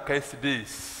in the darkest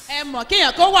days. Ẹ mọ̀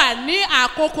kéèyàn kó wà ní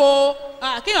àkókò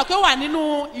kéèyàn kó wà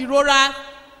nínú ìrora.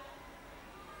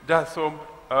 There's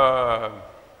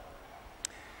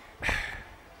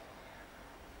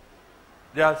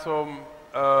some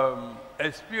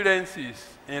experiences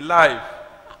in life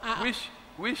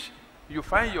which you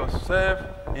find yourself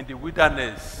in the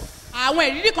wilderness. Àwọn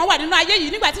ìrírí kan wà nínú ayé yìí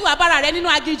nígbà tí wàá bára rẹ nínú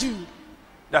aginjù.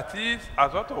 That is a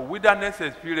sort of wilderness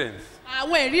experience.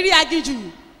 Àwọn ìrírí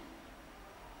aginjù.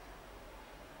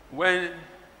 When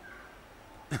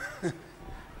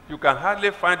you can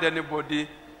hardly find anybody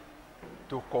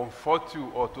to comfort you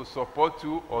or to support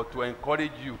you or to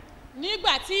encourage you.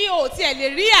 Nígbà tí o tiẹ̀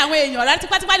lè rí àwọn èèyàn rárá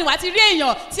tipátipá ni wàá ti rí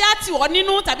èèyàn tí á tì ọ́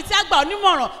nínú tàbí tí á gbà ọ́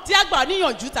nímọ̀ràn tí á gbà ọ́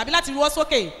níyànjú tàbí láti rú ọ́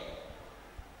sókè.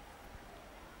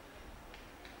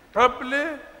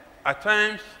 Probably at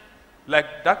times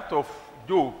like that of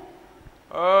Job,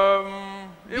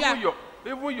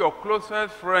 even your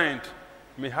closest friend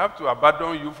may have to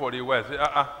abandon you for a while. Say,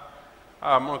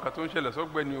 àmọ́ nǹkan tó ń ṣẹlẹ̀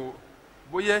sọ́gbẹ́ni o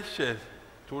bóyá ẹ̀ṣẹ̀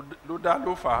ló dá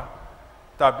ló fà á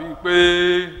tàbí pé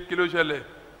kí ló ṣẹlẹ̀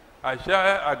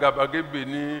àṣà àgàbàgebè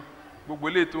ni gbogbo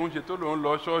eléyìí tó ń ṣe tó lòun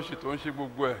lọ ṣọ́ọ̀ṣì tó ń ṣe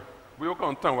gbogbo ẹ̀ bóyá ó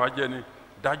kàn ń tàn wá jẹ ni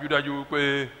dájúdájú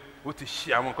pé ó ti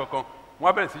ṣe àwọn kankan wọ́n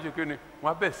á bẹ̀rẹ̀ sí ṣe kíni wọ́n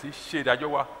á bẹ̀rẹ̀ sí ṣe ìdájọ́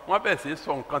wa wọ́n á bẹ̀rẹ̀ sí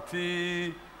sọ nǹkan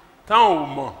tí táwọn ò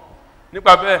mọ̀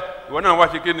nípa bẹ́ẹ̀ ìwọ náà wá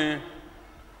ṣe kíni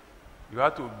you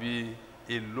have to be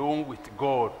alone with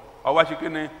God àwa ṣe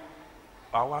kíni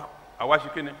àwa ṣe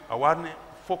kíni àwa ní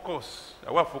focus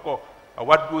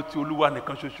àwa dúró ti Olúwa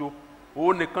nìkan ṣoṣo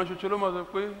òun nìkan ṣoṣo ló máa sọ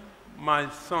pé my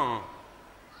son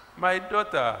my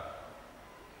daughter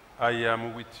I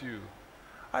am with you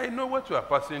I know what you are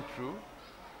passing through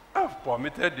I've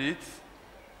permitted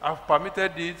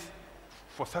it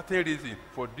for certain reason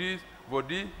for this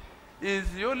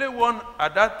is the only one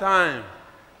at that time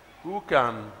who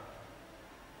can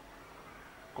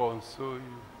console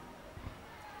you.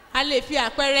 A lè fi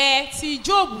àpẹẹrẹ tí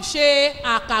Job ṣe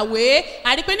àkàwé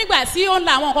àrí pé nígbà tí ó ń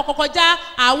la àwọn nǹkan kọjá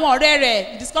àwọn ọ̀rẹ́ rẹ̀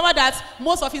he discovered that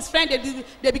most of his friends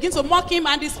they begin to mock him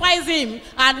and despise him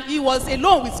and he was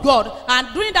alone with God and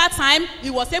during that time he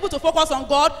was able to focus on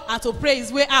God and to pray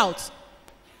his way out.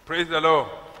 Praise the Lord.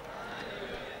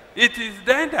 It is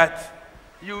then that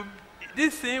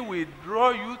this thing will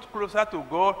draw you closer to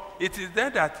God. It is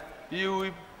then that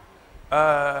you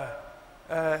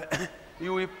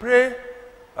will pray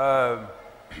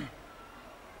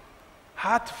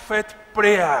heartfelt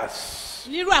prayers.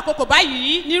 nírú àkókò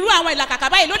báyìí nírú àwọn ìlàkàkà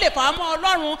báyìí ló lè fà á mọ́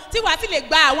ọlọ́run tí wàá sì lè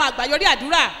gba àwọn àgbáyọrí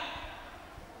àdúrà.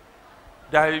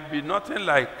 There will be nothing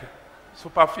like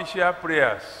superficial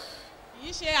prayers. kì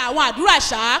í ṣe àwọn àdúrà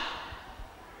ṣá.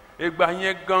 Ìgbà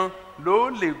yẹn gan ló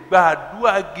lè gba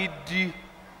àdúrà gidi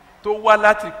tó wá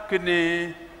láti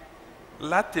kéne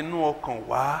láti inú ọkàn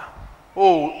wá.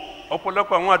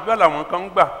 Ọ̀pọ̀lọpọ̀ àwọn àdúrà làwọn kan ń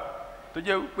gbà tó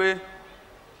jẹ́ wípé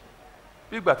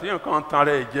bí ìgbà tí èèyàn kan tan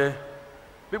ara ẹ̀ jẹ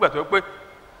bí ìgbà tó yẹ pé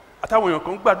àtàwọn èèyàn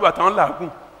kan gbàdúrà táwọn làágùn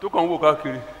tó kàn ń wò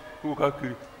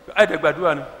káàkiri àìdẹ̀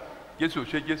gbàdúrà ni Jésù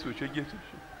ṣe Jésù ṣe Jésù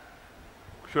ṣe.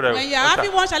 When you are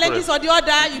having one challenges or the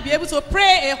other, you'll be able to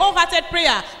pray a wholehearted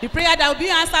prayer, the prayer that will be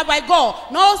answered by God.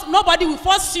 Nobody will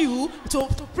force you to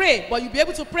pray, but you'll be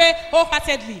able to pray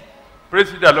wholeheartedly.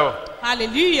 Praise the Lord.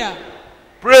 Hallelujah.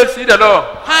 Praise the Lord.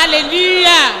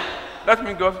 Hallelujah. Let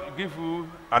me give you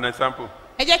an example.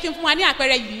 Ẹ jẹ́ kí n fún wa ní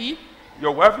àpẹẹrẹ yìí.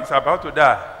 Your wife is about to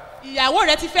die. Ìyàwó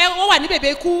rẹ ti fẹ́, ó wà ní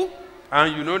bèbè ikú.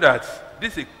 And you know that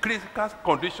this is a critical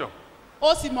condition.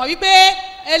 O sì mọ̀ wípé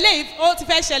eléyìí ó ti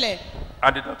fẹ́ ṣẹlẹ̀.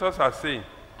 And the doctors are saying,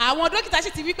 àwọn dókítà sì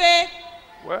ti wí pé.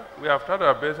 well, we have tried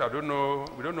our best. We don't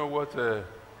know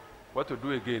what to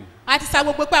do again. A ti sa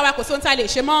gbogbo pé àwa kò sóhun tá a lè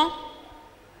ṣe mọ́.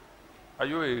 Are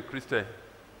you a Christian?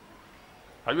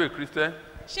 Are you a Christian?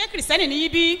 Ṣé Kìrìsìtẹ́nì ni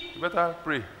yín bí? You better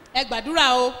pray. Ẹ gbàdúrà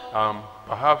o.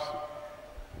 Perhaps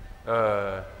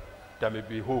there may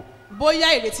be hope.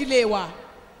 Bóyá ìrètí lè wà.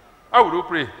 How would you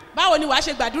pray? Báwo ni wàá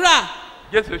ṣe gbàdúrà?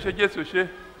 Jésù ṣe Jésù ṣe.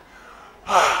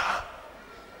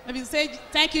 Maybe say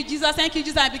thank you Jesus and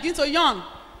begin to yawn.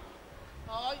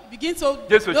 Or begin to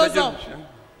Jésù ṣe doze Jésù off. ṣe.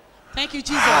 Thank you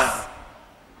Jesus.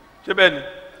 Ṣé bẹ́ẹ̀ ni?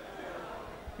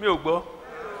 Mi ò gbọ́.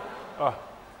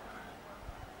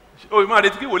 O máa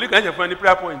retí kí wòlíì kan ṣe fún ẹ ní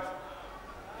prayer point.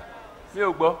 Mi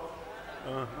ò gbọ́.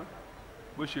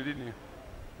 Bó ṣe rí nìyẹn.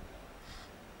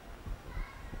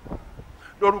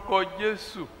 Lórúkọ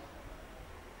Jésù,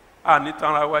 àní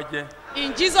tanra wa jẹ.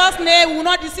 In Jesus' name, we will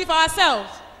not deceive ourselves.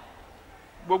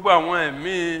 Gbogbo àwọn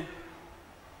ẹ̀mí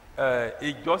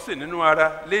ìjọsìn nínú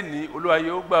ara lénìí Olúwa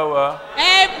yóò gbà wá.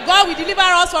 God will deliver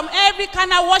us from every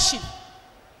carnal worship.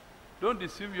 Don't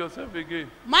deceive yourself again.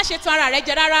 Má ṣe tan ara rẹ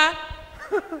jẹ rárá.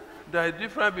 There is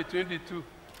difference between the two.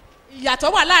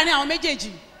 Ìyàtọ̀ wà láàrin àwọn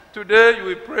méjèèjì. Today you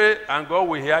will pray and God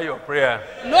will hear your prayer.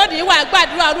 Lónìí wà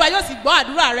gbàdúrà Olúwa yóò sì gbọ́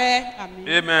àdúrà rẹ.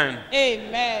 Amen.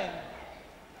 Amen.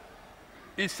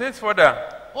 It says further.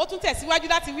 Ó tún tẹ̀síwájú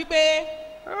láti wí pé.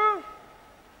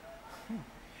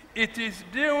 It is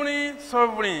during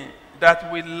suffering that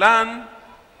we learn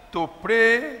to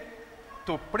pray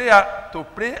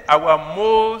our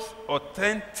most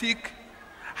authentic,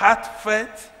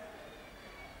 heartfelt,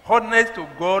 honest to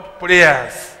God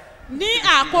prayers. Ní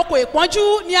àkókò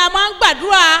ìpọ́njú ni a máa ń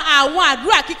gbàdúrà àwọn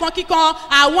àdúrà kíkankíkan,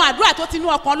 àwọn àdúrà tó ti inú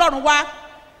ọkàn Ọlọ́run wá.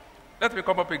 Let me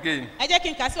come up again. Ẹ jẹ́ kí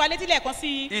n kà sí wa létí lẹ́ẹ̀kan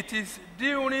sí i. It is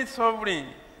during suffering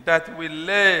that we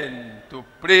learn to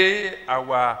pray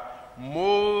our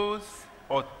most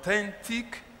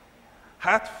authentic,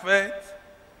 heartfelt,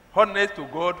 honest to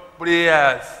God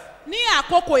prayers. Ní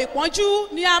àkókò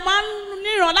ìpọ́njú ni a máa ń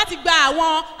níran láti gba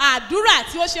àwọn àdúrà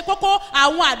tí ó ṣe kókó,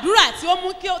 àwọn àdúrà tí ó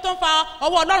mú kí ó tó ń fa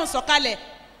ọwọ́ Ọlọ́run sọ̀kalẹ̀.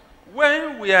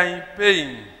 When we are in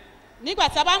pain, nígbà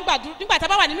tí a bá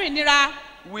wà nínú ìnira,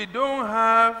 we don't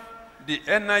have the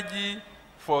energy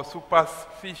for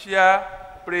superficial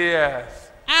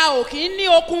prayers. A ò kì í ní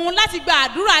okun láti gba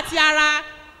àdúrà ti ara.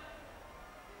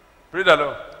 Pray the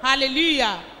Lord.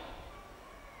 Hallelujah.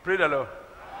 Pray the Lord.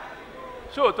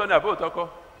 Ṣé òótọ́ ni àbí òótọ́ kọ́?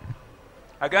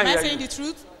 I can't Am I hear saying you. the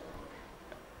truth?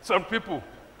 Some people,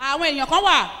 Àwọn èèyàn kan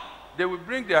wà. they will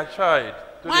bring their child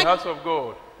to the house of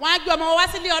God, Wọ́n á gbé ọmọ wọn wá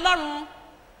sílé Ọlọ́run.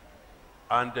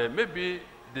 and maybe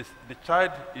the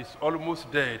child is almost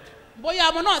dead.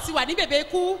 Bóyá ọmọ náà ti wà ní bèbè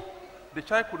ikú. The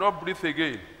child could not breathe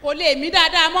again. Kò lè mí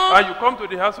dáadáa mọ́. And you come to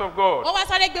the house of God. Wọ́n wá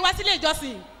sáré gbé wá sílé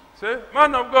ìjọsìn. Say,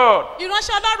 man of God,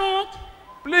 Ìránṣẹ́ Ọlọ́run,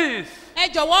 please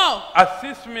ẹ jọ̀wọ́,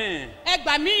 assist me. ẹ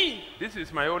gbà mí. This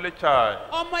is my only child,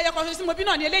 Ọmọ ẹyọ kan ṣoṣo tí mo bí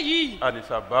náà ní eléyìí. and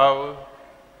it's about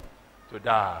to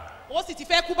die. Ó sì ti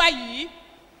fẹ́ kú báyìí.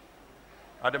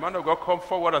 And the man of God come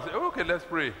forward and say, okay, let's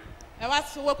pray. Ẹ wá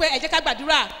sọ pé ẹ jẹ́ ká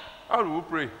gbàdúrà. How do we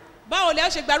pray? Báwo lẹ ó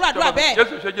ṣe gbàdúrà àdúrà bẹ́ẹ̀?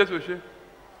 Jésù ṣe, Jésù ṣe.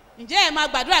 Ǹjẹ́ ẹ máa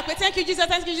gbàdúrà pé thank you Jesus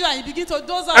and you begin to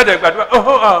doze off? Ẹ dẹ̀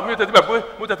gbàdúrà, mi ò tẹ̀sí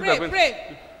gbàgbé, mo tẹ̀sí Pray, gbàgbé.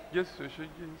 pray. Jésù ṣe,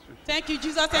 Jésù ṣe. Thank you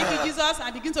Jesus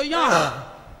and begin to yawn.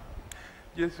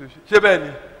 Jésù ṣe. Ṣé bẹ́ẹ̀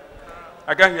ni?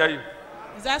 I can't hear you.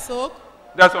 Is that so?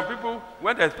 There are some people,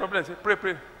 when there's problem, say, pray,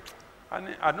 pray.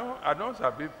 And I know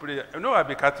sabi pray. I know I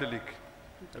be Catholic.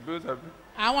 I don't sabi.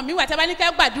 Àwọn mi wà tí a bá ní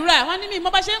ká gbàdúrà, wọ́n ní mi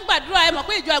mo bá ṣe ń gbàdúrà ẹ mọ̀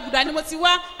pé ìjọ àgùdà ni mo ti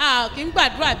wá, a kì í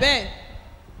gbàdúrà bẹ́ẹ̀.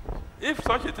 If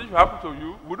such a thing should happen to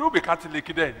you, would you be Catholic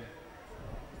then?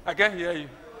 I can't hear you.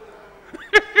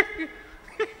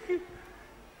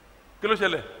 Kí ló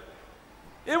ṣẹlẹ̀?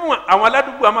 Even àwọn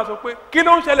aládùúgbò a máa sọ pé kí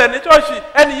ló ń ṣẹlẹ̀ ní ṣọ́ọ̀ṣì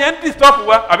ẹni yẹn ń disturb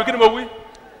wa àbí kí ni mo wí?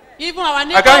 Even our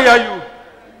I can't hear neighbors,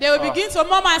 you. they will begin to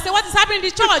murmur and say, what is happening in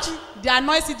the church? Their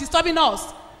noise is disturbing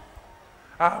us.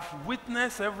 I've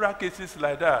witnessed several cases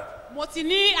like that. Mo ti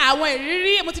ní àwọn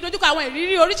ìrírí, mo ti dojúkọ àwọn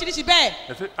ìrírí oríṣiríṣi bẹ́ẹ̀.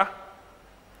 I say,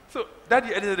 so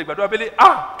daddy ẹni ṣe gbàdúrà bẹ́lẹ̀,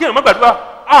 kí ẹ̀ má gbàdúrà,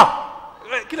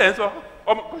 kí lẹ̀ ń sọ,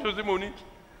 ọmọ kó ṣoṣo sí mo ní.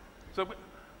 Sọ pé,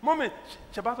 mọ́mí,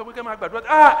 ṣẹ̀bá sọ pé kí ẹ máa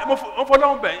gbàdúrà, mo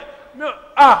fọlọ́run bẹ̀ yín, mi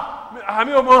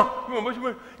ò mọ̀, bó ṣe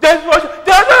mọ̀, Jésù,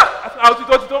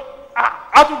 àtúntò,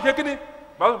 àtúntò ṣe kí ni,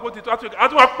 báwo kò ti tó,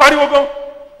 àtúntò máa pariwo gan.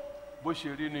 Bó ṣe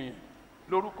rí nìyẹn,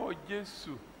 lórúkọ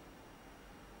Jésù.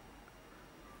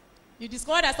 You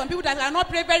discover that some people that cannot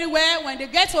pray very well, when they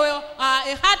get to a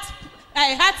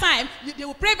hard time, they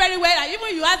will pray very well. And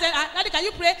even you ask them, Daddy, can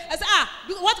you pray? I say,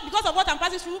 because of what I'm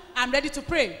passing through, I'm ready to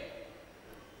pray.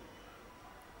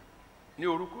 Ní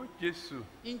orúkọ Jésù.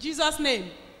 In Jesus' name.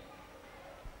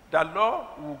 The Lord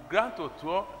will grant to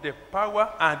us the power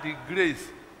and the grace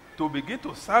to begin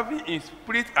to serve Him in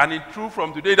spirit and in truth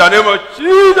from today in the name of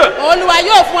Jesus. Olúwa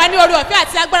yóò fún wa ní oore ọ̀fẹ́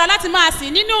àti agbára láti máa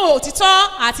sìn nínú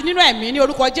òtítọ́ àti nínú ẹ̀mí ní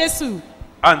orúkọ Jésù.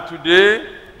 And today,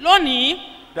 Lónìí,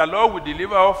 the Lord will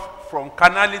deliver us from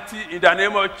carnality in the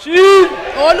name of Jesus.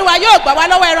 Olúwa yóò gbà wá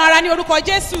lọ́wọ́ ẹran ara ní orúkọ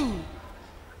Jésù.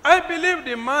 I believe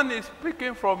the man is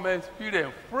speaking from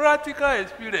experience, practical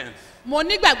experience. Mo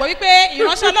nígbàgbọ́ wípé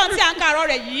ìránṣẹ́ Ọlọ́run tí à ń kàrọ̀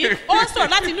rẹ̀ yìí, ó ń sọ̀rọ̀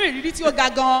láti inú ìrírí tí ó ga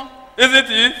gan.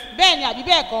 Isn't it? Bẹ́ẹ̀ ni àbí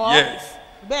bẹ́ẹ̀ kọ́? Yes.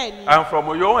 Bẹ́ẹ̀ ni. And from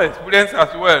your own experience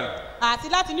as well. Àti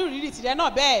láti inú ìrírí tìrẹ náà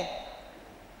bẹ́ẹ̀.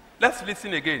 Let's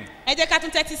listen again. Ẹ jẹ́ ká tún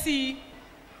tẹ́tí sí i.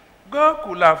 God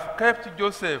could have kept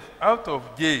Joseph out of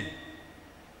jail,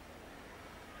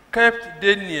 kept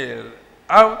Daniel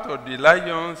out of the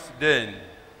lion's den,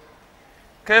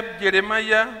 kept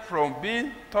Jeremiah from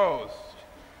being tossed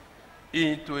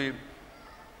into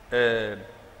a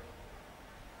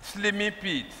slimy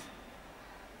pit,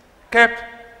 kept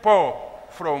Paul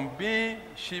from being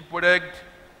shipwrecked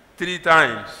 3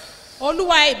 times.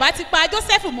 Olúwa ìbá ti pa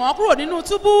Joseph mọ́ kúrò nínú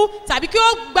túbú tàbí kí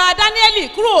ó gba Dáníẹ́lì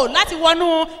kúrò láti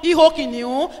wọnú ihò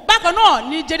kìnìún. Bákan náà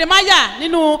ni Jeremiah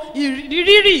nínú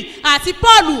ìrírì àti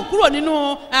Paul kúrò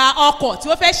nínú ọkọ̀ tí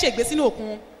ó fẹ́ ṣègbé sínú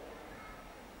òkun.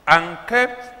 And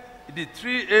kept the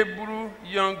 3 Hebrew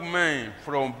young men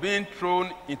from being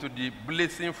thrown into the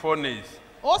blazing furnace.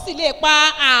 Ó sì lè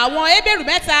pa àwọn Hébérù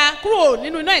 3 kúrò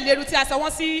nínú iná ìléru tí a sọ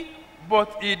wọ́n sí.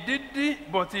 But he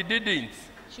didn't.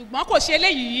 Ṣùgbọ́n kò ṣe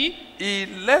eléyìí. He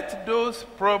let those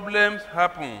problems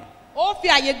happen. Ó fi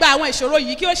àyè gba àwọn ìṣòro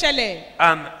yìí kí ó ṣẹlẹ̀.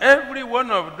 And every one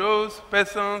of those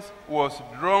persons was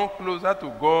drawn closer to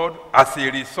God as a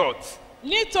result.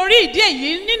 Nítorí ìdí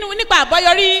èyí nípa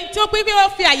àbáyọrí tí ó pín bí ó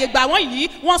fi àyè gbà wọ́n yìí,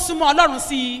 wọ́n súnmọ́ Ọlọ́run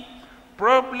sí i.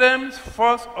 Problems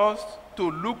force us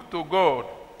to look to God.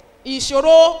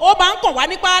 Ìṣòro ó máa ń kàn wá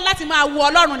nípa láti máa wo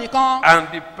Ọlọ́run nìkan. And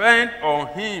depend on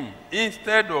Him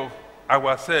instead of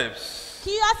ourselves.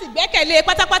 Kí a sì gbẹ́kẹ̀lé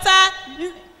pátápátá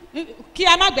kí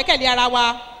a má gbẹ́kẹ̀lé ara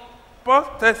wa. Paul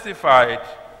testified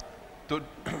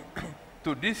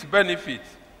to this benefit.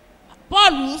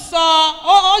 Paul sọ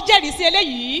ó jẹ́rìí sí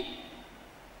eléyìí.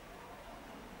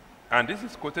 And this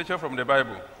is quotation from the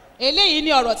Bible. Eléyìí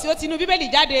ni ọ̀rọ̀ tí ó ti inú Bíbélì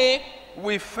jáde.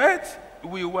 We felt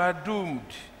we were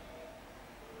doomed.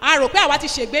 A rò pé àwa ti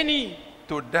ṣègbé ni.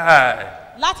 To die.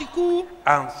 Láti kú.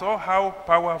 And saw how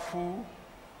powerful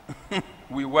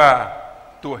we were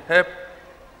to help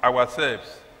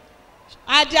ourselves.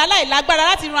 A di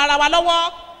aláìlágbára láti ran ara wa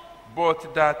lọ́wọ́.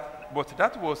 But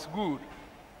that was good.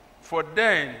 For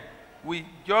then we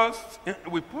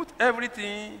put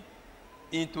everything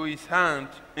into His hand,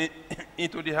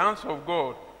 into the hands of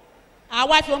God.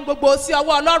 Àwa fi ohun gbogbo sí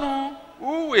ọwọ́ Ọlọ́run.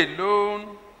 Who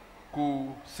alone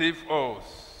could save us.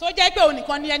 Tó jẹ́ pé òun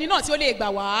nìkan ni ẹni náà tí ó lè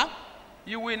gbà wá.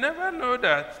 You will never know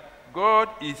that God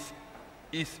is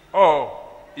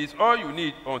all you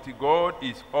need until God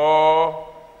is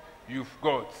all you've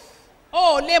got.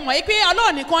 O lè mọ̀ pé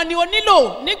Ọlọ́run nìkan ni o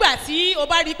nílò nígbà tí o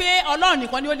bá rí pé Ọlọ́run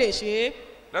nìkan ni ó lè ṣe é.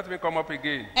 Let me come up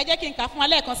again. Ẹ jẹ́ kí n kà fún wa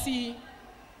lẹ́ẹ̀kan sí i.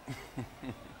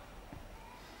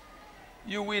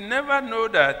 You will never know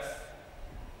that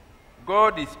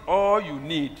God is all you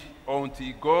need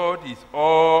until God is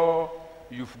all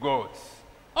you've got.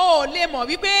 O lè mọ̀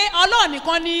wípé Ọlọ́run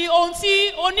nìkan ni ohun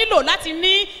tí o nílò láti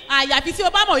ní àyàfi tí o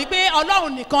bá mọ̀ wípé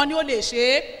Ọlọ́run nìkan ni ó lè ṣe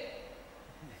é.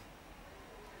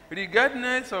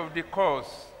 Regardless of the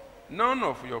cause, none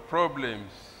of your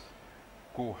problems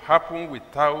could happen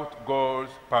without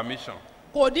God's permission.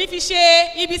 kò ní fi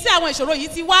ṣe ibi tí àwọn ìṣòro yìí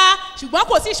ti wá ṣùgbọ́n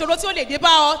kò sí ìṣòro tí ó lè dé bá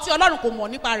ọ tí ọlọ́run kò mọ̀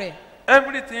nípa rẹ̀.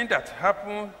 Everything that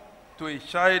happens to a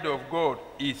child of God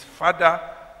is father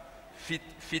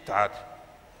fitted,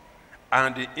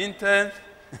 and the intent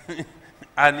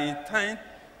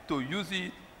to use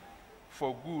it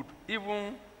for good,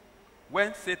 even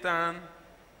when Satan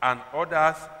and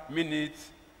others mean it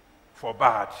for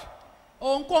bad.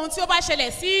 Ohunkóhun tí ó bá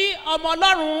ṣẹlẹ̀ sí ọmọ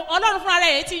ọlọ́run fúnra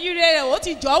rẹ̀ ti yí rẹ̀ ó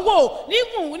ti jọ́ wò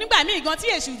nígbà míì gan tí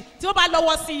èṣù tí ó bá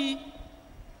lọ́wọ́ sí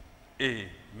i.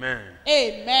 Amen.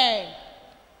 Amen.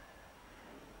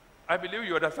 I believe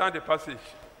you understand the passage.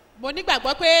 Mo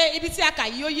nígbàgbọ́ pé ibi tí a kà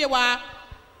yìí ó yé wa.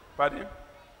 Pardon?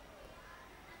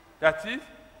 That is,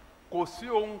 kò sí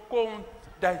ohunkóhun,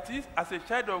 that is, as a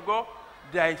child of God,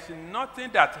 there is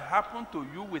nothing that happened to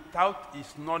you without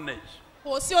his knowledge.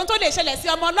 Kò sí ohun tó lè ṣẹlẹ̀ sí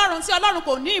ọmọ ọlọ́run tí ọlọ́run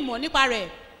kò ní ìmọ̀ nípa rẹ̀.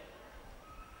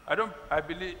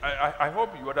 I hope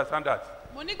you understand that.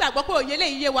 Mo nígbàgbọ́ pé òye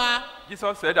lè yé wa.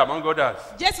 Jesus said among others.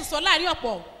 Jésù sọ láàrin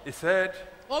ọ̀pọ̀. He said,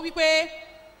 ó wí pé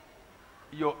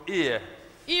your ear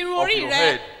irun of orí your rẹ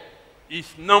head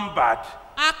is numbered,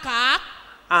 a kà á,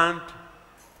 and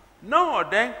none of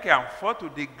them can fall to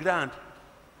the ground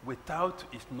without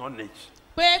his knowledge.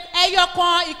 pé ẹyọ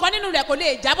kan ìkan nínú rẹ̀ kò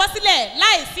lè jábọ́ sílẹ̀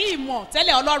láì sí ìmọ̀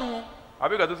tẹ́lẹ̀ ọlọ́run.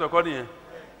 Àbíkà tó sọ kọ́ nìyẹn.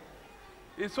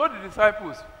 He told the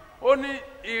disciples, ó ní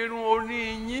irun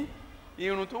orí yín,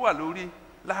 irun tó wà lórí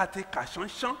láti kà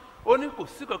ṣánṣán, ó ní kò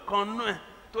sí kankan náà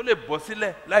tó lè bọ́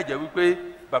sílẹ̀ láì jẹ́ wípé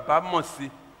bàbá mọ̀ sí.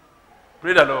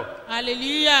 Praise the Lord.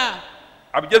 Hallelujah.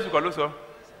 Àbí Jésù kan ló sọ.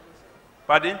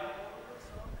 Pardon?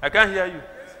 I can't hear you.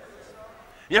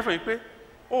 Ìyẹn fún mi pé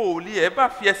o ò lè ẹ bá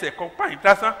fi ẹsẹ̀ kan páyìn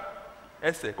lásán,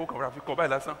 ẹsẹ̀ kó kàn fara fi kàn báyìí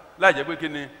lásán láì jẹ́ pé kí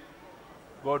ni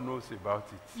God knows about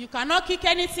it. You cannot kick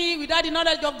anything without the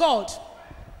knowledge of God.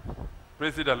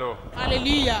 Praise the Lord.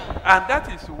 Hallelujah. And that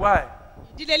is why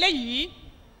Ìdílé léyìí,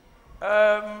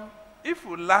 if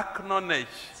you lack knowledge,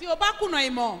 tí o bá kùnà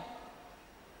ìmọ̀,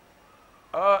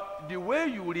 the way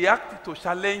you react to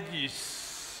challenges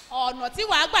ọ̀nà tí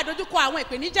wàá gbà dojúkọ àwọn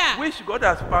ìpèníjà which God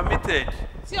has permitted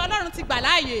tí ọlọ́run ti gbà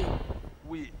láàyè,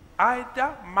 will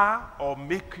either mar or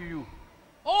make you.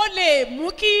 ó lè mú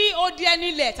kí ó di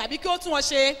ẹni lẹ̀ tàbí kí ó tún ọ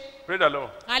ṣe. Praise the Lord.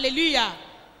 Hallelujah.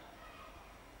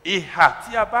 Ìhà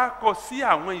tí a bá kọ sí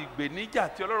àwọn ìgbèníjà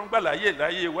tí Ọlọ́run gbà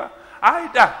láyé wa,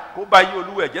 either kó bá ayé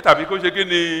Olúwa ẹ̀ jẹ́ tàbí kó ṣe kí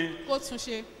ni? Kó tún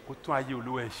ṣe. Kó tún ayé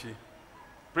Olúwa ẹ̀ ṣe.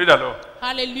 Praise the Lord.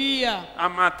 Hallelujah.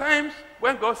 And at times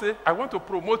when God says, I want to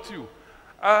promote you,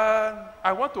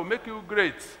 I want to make you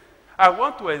great, I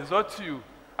want to exalt you,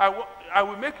 I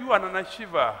will make you an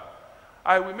achiever,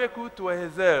 I will make you to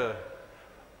excel,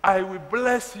 I will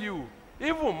bless you,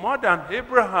 even more than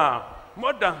Abraham,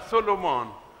 more than Solomon.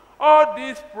 All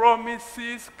these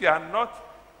promises cannot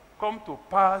come to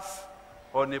pass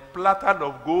on a platter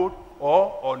of gold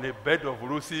or on a bed of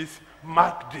roses.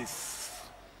 Mark this.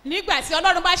 Nígbà tí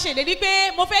ọlọ́run bá ṣèlérí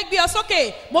pé mo fẹ́ gbé ọ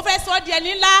sókè, mo fẹ́ sọ ọ́ di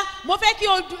ẹni ńlá, mo fẹ́ kí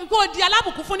o di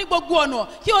alábùkún fún ní gbogbo ọ̀nà,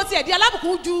 kí o tiẹ̀ di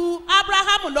alábùkún ju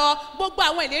Abrahamu lọ, gbogbo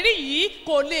àwọn ìlérí yìí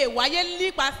kò lè wáyé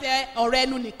nípasẹ̀ ọ̀rọ̀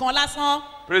ẹnu nìkan lásán.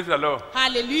 Praise the Lord.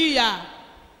 Hallelujah.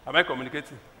 Am I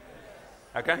communicating?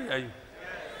 I can't hear you.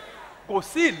 Kò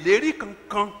sí ìlérí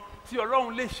kankan tí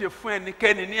Ọlọ́run lè ṣe fún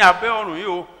ẹnikẹ́ni ní abẹ́ ọ̀run yìí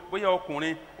o, bóyá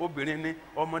ọkùnrin, obìnrin ni,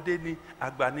 ọmọdé ni,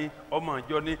 àgbà ni, ọmọ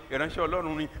ìjọ ni, ìránṣẹ́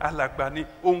Ọlọ́run ni, alàgbà ni,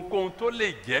 ohunkóhun tó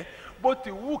lè jẹ́, bó ti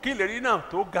wù kí ìlérí náà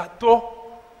tó ga tó.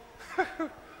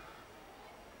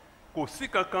 Kò sí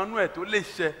kankan nú ẹ̀ tó lè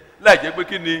ṣe láì jẹ́ pé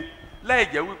kí ni, láì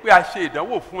jẹ́ wípé a ṣe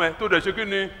ìdánwò fún ẹ tó dẹ̀ ṣe kí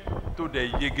ni, tó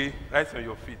dẹ̀ yege. Rise on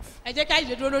your feet. Ẹ jẹ́ ká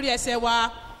ìdè dúró lórí ẹsẹ̀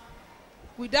wa.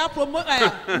 Without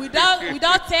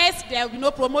test, there will be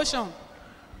no promotion.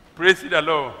 Praise the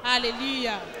Lord.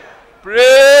 Hallelujah.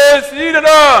 Praise the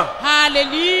Lord.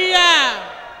 Hallelujah.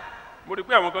 Mo rí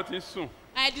pé àwọn kan ti ń sùn.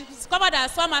 I discovered that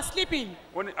some are sleeping.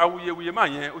 Wọ́n ní awuyewuye máa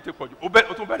yẹn ó ti pọ̀jù.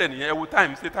 Ó tún bẹ̀rẹ̀ nìyẹn. Ẹ wo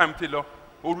time ṣe time ti lọ.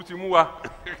 Ooru ti mú wa.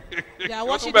 They are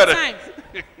watching the time.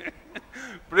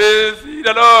 Praise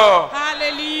the Lord.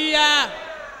 Hallelujah.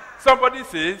 Somebody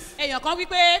says, Èèyàn kan wí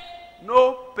pé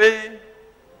no pain,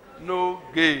 no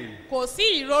gain. kò sí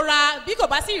ìrora, bí kò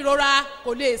bá sí ìrora,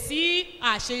 kò lè sí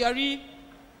àṣeyọrí.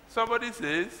 Somebody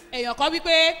says, Èèyàn kan wí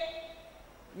pé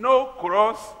no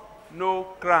cross, no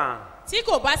crown. tí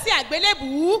kò bá sí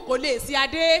àgbélébùú, kò lè sí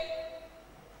adé.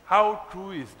 How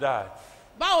true is that?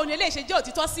 Báwo ni eléyìí ṣe jẹ́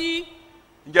òtítọ́ sí?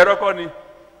 Ǹjẹ́ rọ́kọ́ ni?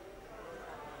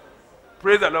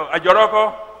 Praise the Lord.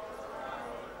 Àjọrọ́kọ́.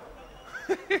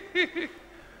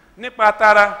 Nípa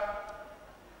tara.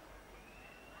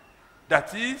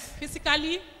 That is,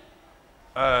 Physically,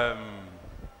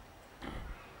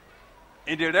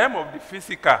 in the realm of the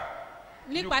physical,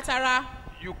 nípa tara,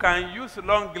 you can use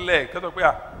long leg. Kí ló pé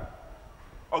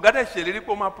ọ̀gá dẹ̀ ṣèlérí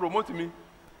pé ó máa promote mi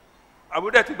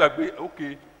àbúdẹ̀ ti gbàgbé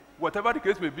okay whatever the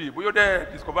case may be bóyá ó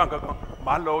dẹ̀ discover nǹkan kan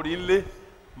màá lọ rí nlé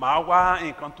màá wá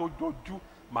nǹkan tó jọjú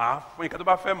màá fún nǹkan tó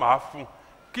bá fẹ́ màá fún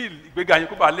kí ìgbéga yín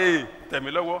kó bá lè tẹ̀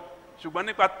mí lọ́wọ́ ṣùgbọ́n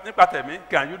nípa tẹ̀mí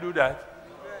can you do that?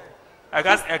 I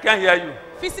can't hear you.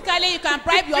 Physically, you can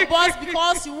bribe your boss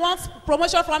because you want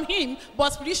promotion from him, but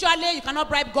spiritually, you cannot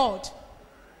bribe God.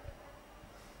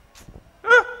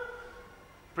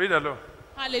 Praise the Lord.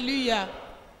 Hallelujah.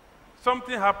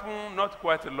 Something happened not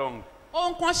quite long.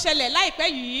 Ohun kan ṣẹlẹ̀ láìpẹ́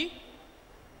yìí.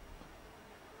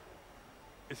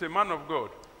 He's a man of God.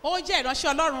 Ó jẹ́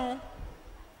ìránṣẹ́ Ọlọ́run.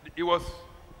 He was,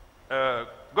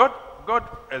 God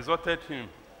exalted him.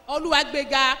 Olúwa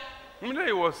gbéga. Immediately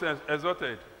he was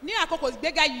exalted. Ní àkókò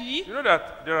ìgbéga yìí. You know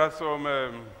that there are some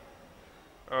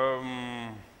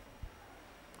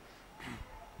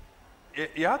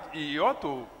he ought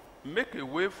to make a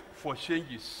way for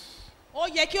changes. Ó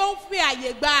yẹ kí ó fi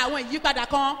àyè gba àwọn ìyípadà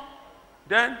kan.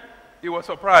 Then he was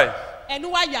surprised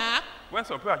Ẹnu wá yá. when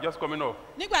some people are just coming up.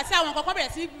 Nígbà tí àwọn kankan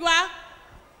bẹ̀rẹ̀ sí wá.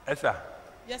 Yes, sir.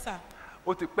 Yes, sir.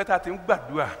 Ó ti pẹ́ tá a ti ń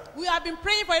gbàdúrà. We have been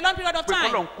praying for a long period of Pé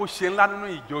time Ọlọ́run kó ṣe ńlá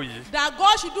nínú ìjọ yìí. that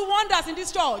God should do wonders in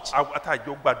this church.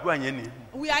 Àtàjọ gbàdúrà yẹn ni.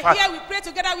 We are In fact, here, we pray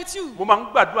together with you. mo máa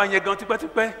ń gbàdúrà yẹn gan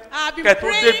tipẹ́tipẹ́. I have been Kẹ́ tó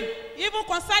praying, dé. even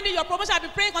concerning your promotion, I have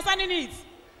been praying concerning it.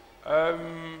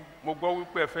 Mo gbọ́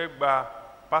wípé ẹ fẹ́ gba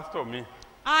pásítọ̀ mi.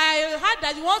 I heard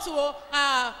that you want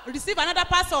to receive another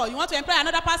pastor, you want to employ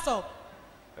another pastor.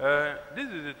 This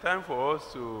is the time for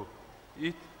us to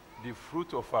eat the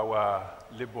fruit of our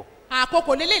labour.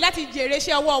 Àkókò lélẹ̀ láti jèrè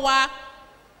iṣẹ́ ọwọ́ wa.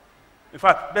 In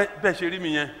fact, bẹ́ẹ̀ ṣe rí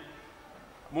mi yẹn,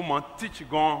 mo mọ̀ teach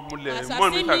gan, mo lè As you mọ̀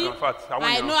have seen níta me, gan fat. Àwọn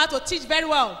I know èèyàn how to teach very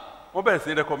well. wọ́n bẹ̀rẹ̀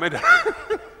sí recommend.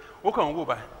 Ó kàn ń wò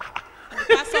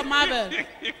báyìí. Pastor Marvel.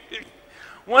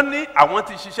 Wọ́n ní àwọn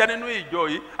ti ṣiṣẹ́ nínú ìjọ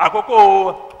yìí,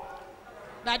 àkókò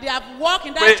That they have worked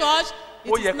in pé that church,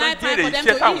 ó it yẹ is now kó time jèrè for them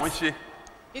iṣẹ́ táwọn to ṣe. eat.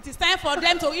 It is time for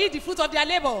them to eat the fruit of their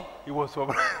labour. Ìwọ sọ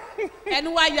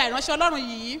Ẹnu wá ya ìránṣẹ́ Ọlọ́run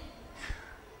yìí.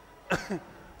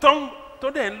 tó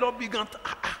dẹ̀ ń lọ bí gan.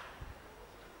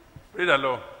 Praise the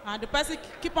Lord. And the person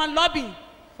keep on lobbying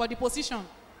for the position.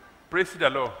 Praise the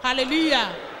Lord.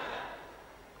 Hallelujah.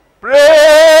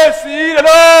 Praise the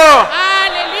Lord.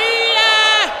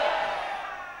 Hallelujah.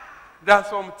 There are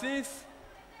some things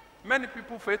many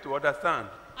people fail to understand.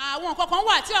 Àwọn nǹkan kan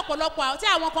wà tí ọ̀pọ̀lọpọ̀ tí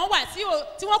àwọn kan wà tí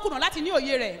wọ́n kùnà láti ní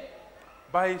òye rẹ̀.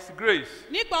 By His grace,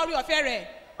 Nípa orí ọ̀fẹ́ rẹ̀,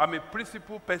 I'm a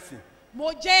principled person.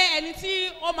 mo jẹ́ ẹni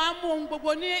tí ó máa ń mú ohun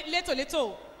gbogbo ní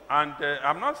létòlétò. And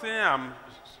I'm not saying I'm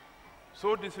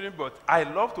so disciplined, but I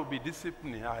love to be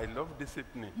disciplined. I love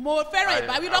discipline. Mo fẹ́ràn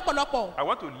ìbáwí lọ́pọ̀lọpọ̀. I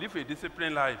want to live a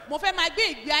disciplined life. Mo fẹ́ máa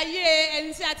gbé ìgbé ayé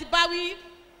ẹni tí a ti bá wí.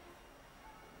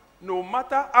 No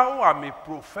matter how I may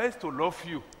profess to love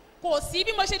you, Kò sí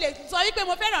bí mo ṣe lè sọ wípé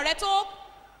mo fẹ́ràn rẹ tó.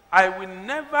 I will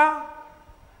never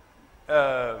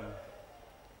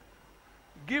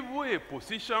give you a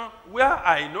position where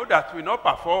I know that will not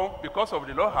perform because of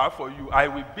the Lord have for you. I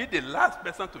will be the last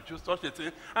person to choose such a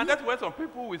thing. And that's why some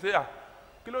people will say,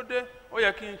 kí ló dé, ó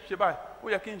yẹ kí n ṣe báyìí, ó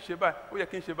yẹ kí n ṣe báyìí, ó yẹ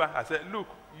kí n ṣe báyìí. I said, look,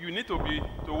 you need to be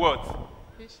to what?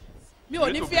 Mi ò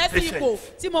ní fi ẹ́ sí ipò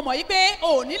tí mo mọ̀ yí pé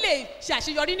o ò ní lè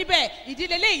ṣàṣeyọrí níbẹ̀.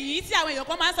 Ìdílé léyìí tí àwọn èèyàn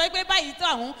kan máa ń sọ pé báyìí tó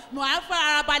àwọn mọ̀ á fún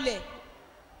ara balẹ̀.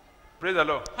 Praise the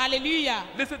Lord. Hallelujah.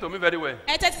 Listen to me very well.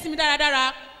 Ẹ tẹ́tí sí mi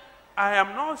dáradára. I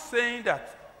am not saying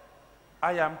that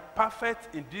I am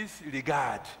perfect in this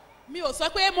regard, Mi ò sọ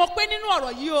pé mo pé nínú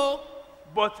ọ̀rọ̀ yìí o.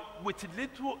 but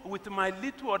with my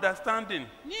little understanding,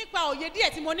 Nípa òye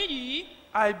díẹ̀ tí mo ní yìí,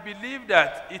 I believe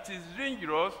that it is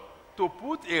dangerous to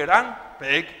put a round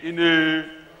peg in a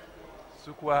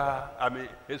square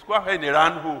in a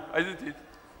round hole, isn't it?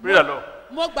 Praise the Lord.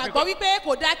 mo gbàgbọ́ wípé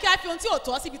kò dáa kí á fi ohun tí ò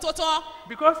tọ́ síbi tó tọ́.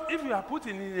 Because if you are put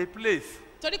in a place,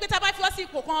 Torí pé tá a bá fi ọ́ sí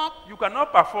ipò kan you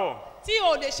cannot perform. tí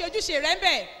o lè ṣe ojúṣe rẹ̀ ń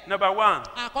bẹ̀. Number one,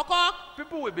 Àkọ́kọ́,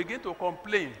 people will begin to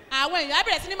complain, àwọn èèyàn á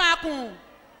bẹ̀rẹ̀ sí ní máa kùn.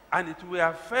 and it will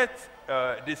affect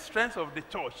the strength of the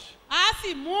church. Á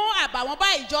sì mú àbàwọ́n bá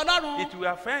ìjọ Ọlọ́run. It will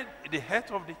affect the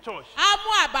health of the church. Á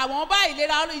mú àbàwọ́n bá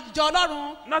ìlera ìjọ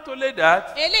Ọlọ́run. Not only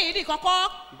that, Eléyìí nìkan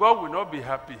kọ́, God will not be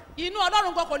happy. inú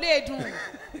Ọlọ́run gan kò lè dùn.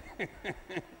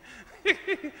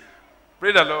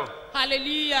 Praise the Lord.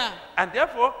 Hallelujah. And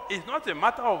therefore, it's not a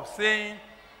matter of saying,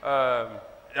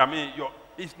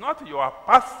 it's not your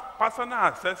personal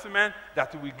assessment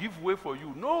that will give way for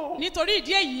you. No. Nítorí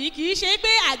ìdí èyí kì í ṣe pé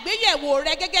àgbéyẹ̀wò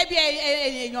rẹ gẹ́gẹ́ bí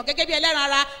èèyàn gẹ́gẹ́ bí ẹlẹ́ran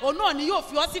ara òun náà ni yóò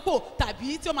fi ọ́ sípò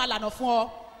tàbí tí ó máa lànà fún ọ.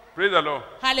 Praise the Lord.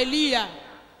 Hallelujah.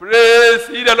 Praise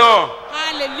ye the Lord.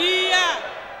 Hallelujah.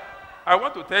 I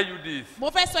want to tell you this. Mo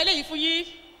fẹ́ sọ eléyìí fún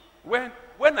yín.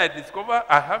 When I discover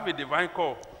I have a divine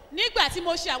call, nígbà tí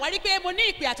mo ṣe àwárí pé mo ní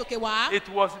ìpè àtòkè wá it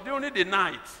was during the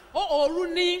night. òru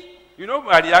ni You know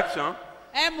my reaction?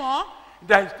 ẹ mọ̀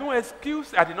There is no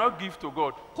excuse I did not give to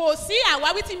God. kò sí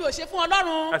àwáwí tí mi ò ṣe fún I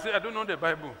ọlọ́run said, I don't know the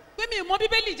Bible. pé mi ì mọ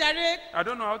bíbélì jàre I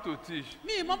don't know how to teach.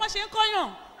 mi ì mọ bó ṣe ń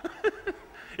kọ́yàn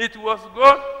It was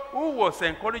God who was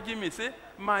encouraging me. Say,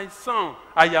 my son,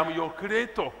 I am your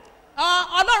creator.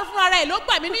 ọlọ́run fúnra rẹ̀ ló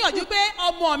gbà mí níyànjú pé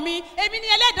ọmọ mi èmi ni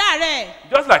ẹlẹ́dàá rẹ̀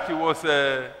Just like he was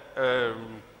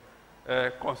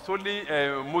consoling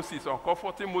Moses or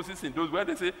comforting Moses in those when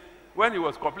they say, when he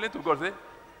was complaining to God, say,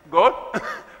 God,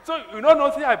 so you don't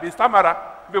know, say I be stammerer.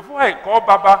 Before I call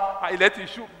Baba, I let it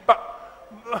shoot.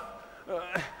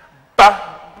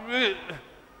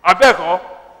 I beg her.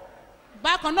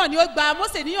 bákan náà ni ó gba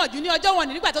Mósè níyànjú ní ọjọ́ wọn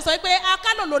nígbà tó sọ pé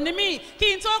akálòlò ni mí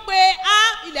kí n tó pé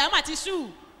ilẹ̀ àmà ti ṣú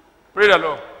Praise the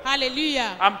Lord.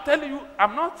 hallelujah I'm telling you,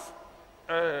 I'm not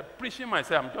preaching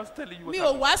myself. I'm just telling you what mi ò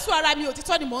happened. wàásù ara mi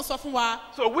òtítọ́ ni mò ń sọ fún wa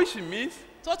So which means,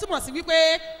 tó túmọ̀ sí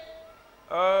wípé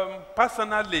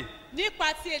personally,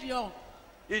 nípa ti ènìyàn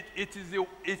it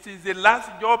is the last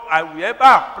job I will ever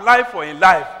apply for in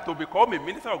life to become a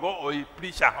minister of God or a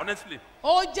preacher, honestly.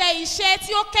 ó jẹ́ iṣẹ́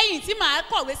tí ó kẹ́yìn tí màá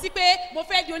kọ̀wé sí pé mo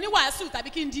fẹ́ di oníwàásù tàbí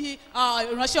kí n di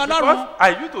ìránṣẹ́ Because ọlọ́run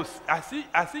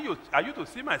I used to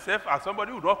see myself as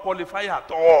somebody who don't qualify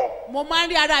at all. mo máa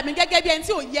ń rí ara mi gẹ́gẹ́ bí ẹni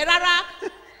tí ò yẹ rárá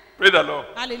Praise the Lord.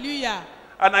 hallelujah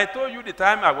And I told you the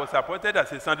time I was appointed as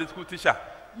a Sunday school teacher.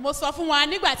 mo sọ fún wa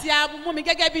nígbà tí a mú mi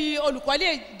gẹ́gẹ́ bí olùkọ́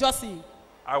ilé ìjọsìn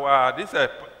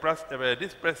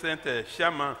This present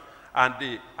chairman and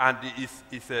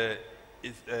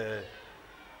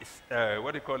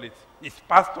what do you call it? His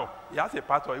pastor. He has a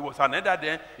pastor. He was an elder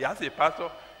then. He has a pastor.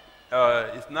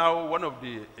 He's now one of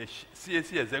the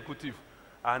CAC executive.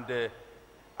 And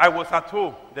I was at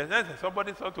home. Then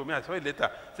somebody said to me, I saw it later,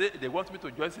 say they want me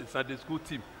to join the Sunday school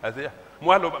team. I said,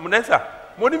 Monesa,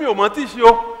 money me o teach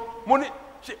you. Money,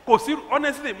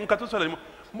 honestly,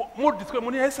 mo discover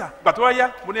money esa. But why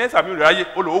money esa mi raye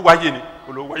olo waye ni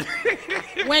olo waye.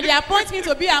 When they appoint me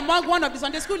to be among one of the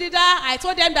Sunday school leader, I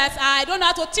told them that I don't know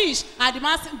how to teach. And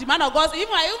the man of God, I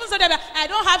even said that I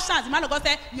don't have chance. The man of God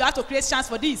said, you have to create chance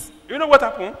for this. You know what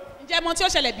happened? Ǹjẹ́ mo tí ó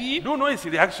ṣẹlẹ̀ bí? Do you know his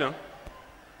reaction?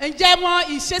 Ǹjẹ́ mo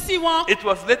ìṣesí wọn? It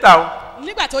was later.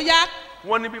 Nígbà tó yá,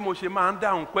 Wọ́n ní bí mo ṣe máa ń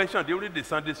dáhùn question during the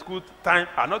Sunday school time,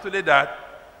 and not only that,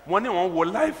 wọ́n ní wọ́n wo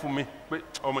life mi pé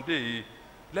ọmọdé yìí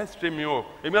let's train me up.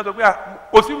 Èmi àti pé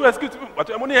kò sí irú excuse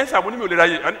pàtó mo ní ẹ̀sà mo ní mi ò lè ra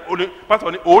yè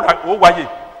pásítọ̀ ní ó wáyè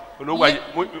olówáyè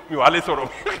mi ò wá lè sọ̀rọ̀.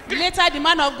 later the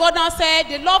man of God now said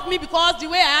they love me because the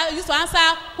way I used to answer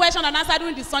question and answer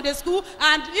during the Sunday school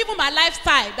and even my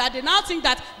lifestyle that they now think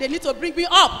that they need to bring me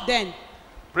up then.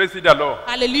 Praise the Lord.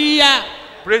 Hallelujah.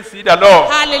 Praise the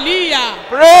Lord. Hallelujah.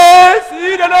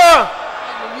 Praise the Lord.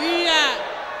 Hallelujah.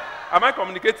 Am I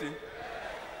communicating?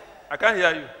 I can't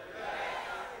hear you.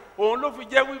 Òun ló fi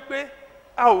jẹ́ wípé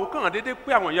a ò kàn déédéé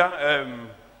pé àwọn ya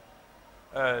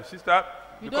sister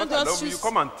because I love you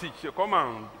come and teach come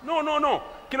and no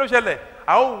kí ló ṣẹlẹ̀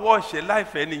a ó wọ́ọ̀ṣẹ̀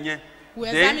láìfẹ́ nìyẹn. We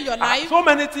examine your life. So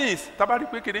many things tabari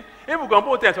pé kiri even gan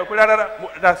bó tẹ̀ sọ pé rárá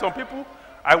there are some people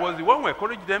I was the one who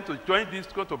encouraged them to join this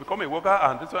school to become a worker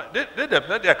and this one they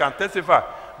themselves they can testify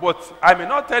but I may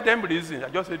not tell them reason I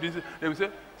just say this they will say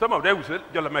some of them will say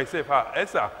just like myself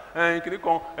Esther kiri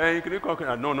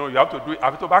kan no you have to do it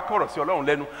àfi tó bá kọ̀rọ̀ sí Ọlọ́run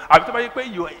lẹ́nu àfi tó bá yẹ pé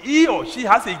he or she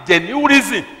has a genuine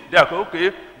reason they are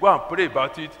okay go and pray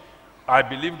about it I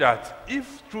believe that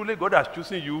if truly God has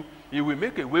chosen you he will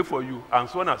make a way for you and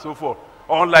so on and so forth.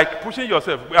 Unlike pushing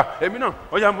yourself èmi náà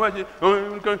ọ̀yà mo ṣe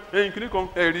kìnìún kan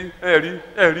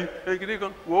kìnìún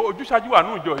kan wo ojúṣàjú wà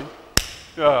nù ìjọ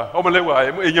yìí ọmọlẹ́wà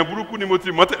èèyàn burúkú ni mo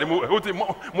ti mọ̀ tẹ́lẹ̀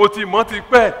mo ti mọ̀ ti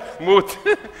pẹ́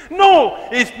no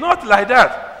it's not like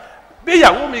that bí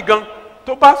ìyàwó mi gan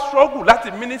tó bá struggle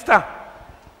láti minister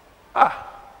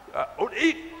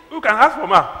you can ask for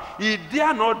her he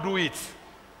dare not do it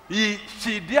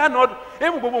she dare not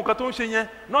even gbogbo nǹkan tó ń ṣe yẹn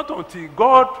not until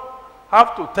God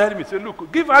have to tell me say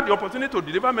look give her the opportunity to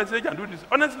deliver message and do this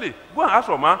honestly go and ask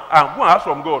from her and go and ask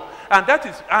from God and that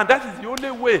is the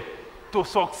only way to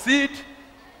succeed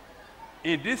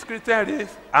in this Christian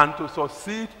race and to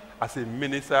succeed as a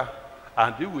minister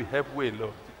and it will help way a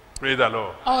lot. Praise the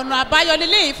Lord. Ọ̀nà àbáyọ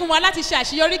lélẹ́yìn fún wa láti ṣe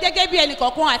àṣeyọrí gẹ́gẹ́ bí ẹnì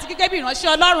kọ̀ọ̀kan àti gẹ́gẹ́ bí ìránṣẹ́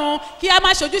Ọlọ́run kí a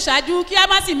má ṣojú ṣáájú kí a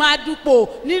má sì máa dupò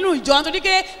nínú ìjọ nítorí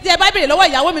pé tí ẹ bá béèrè lọ́wọ́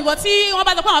ìyàwó mi gan tí wọ́n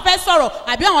bá sọ pé àwọn fẹ́ sọ̀rọ̀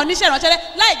àbí àwọn oníṣẹ́ ìránṣẹ́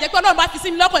láì jẹ́ pé Ọlọ́run bá fi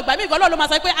sí mi lọ́kàn ìgbà míì gan Ọlọ́run ló máa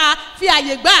sọ pé a fi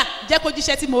àyè gbà jẹ́ kó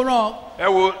jíṣẹ́ tí mo rán. Ẹ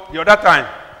wo the other time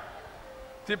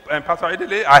Pastor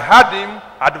Edele I heard him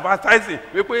advertising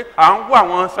wípé à ń wọ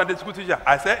àwọn Sunday school teacher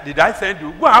I said did I send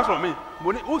you go ask for me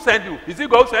money who send you is it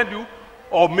God who send you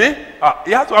or me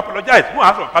he has to apologize go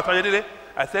ask for Pastor Edele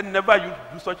I said, never you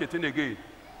do such a thing again.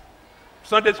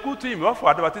 Sunday school team, not for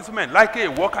advertisement. Like a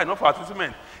worker, not for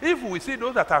advertisement. If we see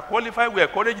those that are qualified, we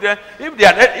encourage them. If they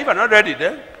are not ready,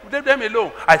 then leave them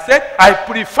alone. I said, I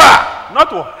prefer not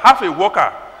to have a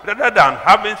worker rather than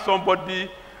having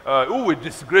somebody who will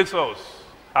disgrace us.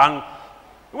 And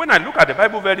when I look at the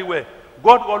Bible very well,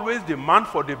 God always demands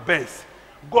for the best.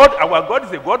 Our God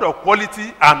is a God of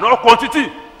quality and not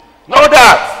quantity. Know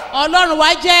that. Ọlọ́run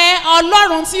wa jẹ́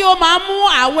Ọlọ́run tí ó máa ń mú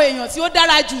àwọn èèyàn tí ó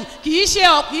dára jù kì í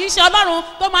ṣe Ọlọ́run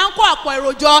tó máa ń kó ọ̀pọ̀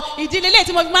èrò jọ ìdílé ilé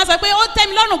tí mo fi máa sọ pé ó tẹ́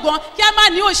mi lọ́rùn gan kí a máa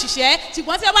ní òṣìṣẹ́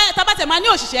ṣùgbọ́n tí a bá tẹ̀ máa ní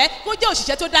òṣìṣẹ́ kó jẹ́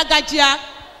òṣìṣẹ́ tó dágájíá.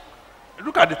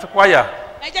 Look at the choir.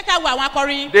 Ẹ jẹ́ ká wo àwọn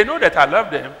akọrin. They know that I love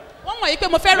them. Wọ́n mọ̀ yí pé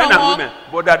mo fẹ́ràn Men and wọn. women,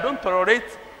 but I don't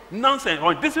tolerate nonsense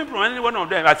or discipline from any one of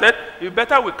them. I said, it's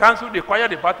better we cancel the choir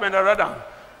department rather than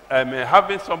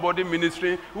having somebody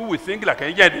ministering who will sing like an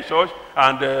angel in the church,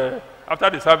 and after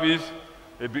the service,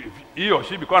 he or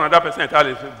she become another person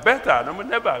entirely. Better, no,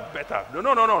 never better.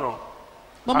 No.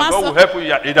 And God will help you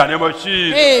in the name of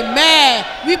Jesus. Amen.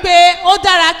 Wípé ó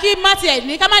dára kí má tiẹ̀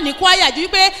ní ká má ní kwaya ju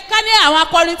wípé ká ní àwọn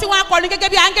akọrin tí wọ́n akọrin gẹ́gẹ́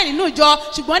bí áńgẹ̀lì nínú ìjọ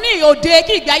ṣùgbọ́n ní òde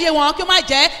kí ìgbé ayé wọn kí ó má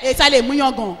jẹ́ ètà lè mú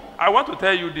yangàn. I want to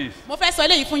tell you this. Mo fẹ́ sọ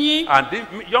eléyìí fún yín. And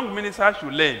the young ministers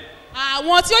should learn.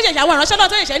 Àwọn tí ó ṣẹ̀ṣẹ̀ àwọn ìránṣẹ́ náà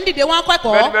tó ṣẹ̀ṣẹ̀ ń dìde wọn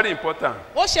kẹ́kọ̀ọ́. Very, very important.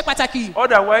 Ó ṣe pàtàkì.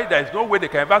 Otherwise, there is no way they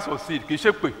can ever succeed. Kì í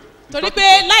ṣe pé. Torí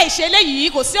pé láì ṣe eléyìí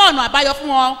kò sí ọ̀nà àbáyọ fún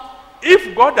wọn.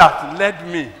 If God has led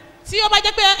me tí ó bá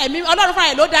jẹ́ pé ẹ̀mí Ọlọ́run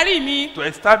fúnra rẹ̀ ló darí mi. to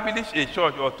establish a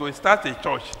church or to start a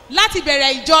church. Láti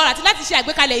bẹ̀rẹ̀ ìjọ àti láti ṣe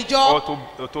àgbékalẹ̀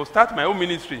ìjọ. Or to start my own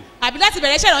ministry. Àbí láti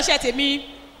bẹ̀rẹ̀ iṣẹ́ ìránṣẹ́ tèmi.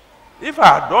 If I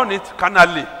had done it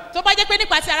carnally. Tó bá jẹ́ pé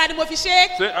nípa ti ara ni mo fi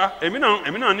ṣe. Say èmi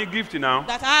náà ní gift now.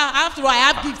 That after all I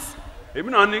have gifts. Èmi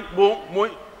náà ní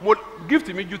mo gift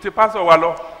mi ju ti pastor wa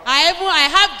lọ. I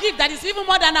have gift that is even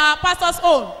more than our pastor's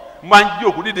own. Máa ń jí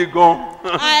òkú dídé gan.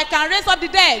 I can raise up the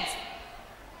dead.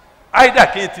 Either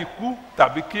kí n ti kú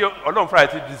tàbí kí Ọlọ́run fúnra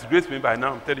ẹ̀ ti disgrace me by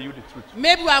now. I'm telling you the truth.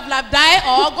 Maybe I will have died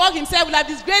or God himself will have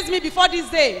disgraced me before this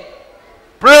day.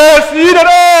 Praise the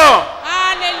Lord.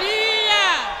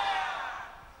 Hallelujah.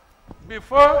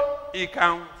 Before he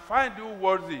can find you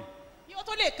worthy. Kí ó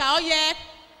tó lè kà ọ́ yẹ.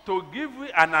 To give you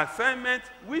an assignment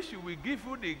which will give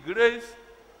you the grace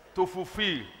to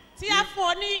fulfill. Tí a fún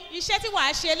ọ ní iṣẹ́ tí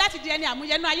wàá ṣe láti di ẹni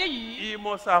àmúyẹnú ayé yìí. He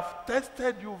must have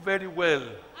tested you very well.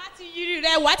 A ti yiri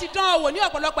rẹ wò, a ti dán ọ wò ní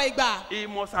ọ̀pọ̀lọpọ̀ ìgbà. He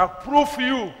must have proved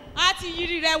you. A ti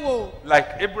yiri rẹ wò.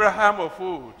 Like Abraham of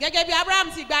old. Gẹ́gẹ́ bí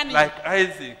Abraham ti gbani. Like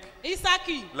Isaac.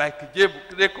 Isaki. Like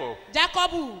Jacob.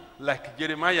 Jacobu. Like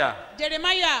Jeremiah.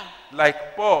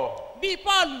 Like Paul. Bí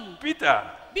Paulu. Peter.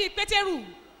 Bí Pétérù.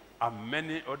 And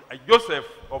many other. Joseph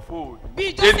of old.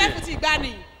 Bí Joseph ti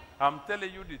gbani. I'm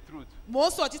telling you the truth. Mo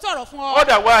sọ títọ́ ọ̀rọ̀ fún ọ.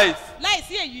 Otherwise.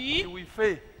 Láìsí èyí. He will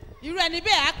fail. Irú ẹni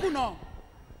bẹ́ẹ̀ á kùnà.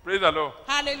 Praise the Lord.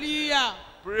 Hallelujah.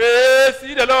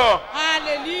 Praise the Lord.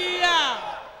 Hallelujah.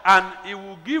 And he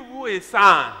will give you a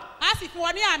sign. A sì fún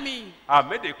ọ ní àmì. I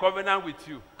made a covenant with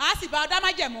you. A sì bá ọ dá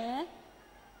májẹ̀mú.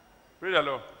 Praise the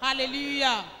Lord.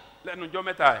 Hallelujah. Lẹ́nu ọjọ́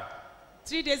mẹ́ta ẹ̀.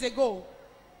 3 days ago.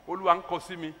 Olúwa ń kọ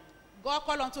sí mi. God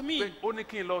called unto me. Pé ó ní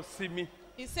kí n lọ sí mi.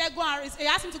 He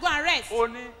asked him to go and rest. Ó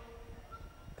ní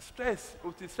stress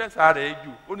o ti stress ara ẹ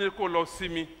jù ó ní kó lọ sí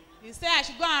mi. He said I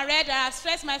should go and rest, that I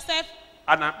stressed myself.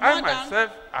 And I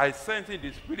myself I sense in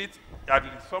the spirit that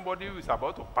somebody who is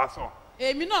about to pass on.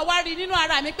 Èmi náà wá rí nínú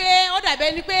ara mi pé ó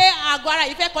dàbẹ́ ni pé àgọ́ ara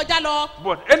yìí fẹ́ kọjá lọ.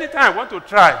 But anytime I want to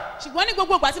try. Ṣùgbọ́n ní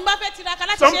gbogbo ìgbà tí n bá fẹ́ tiraka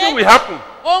láti ṣe. Something will happen.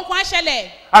 Ohun kan á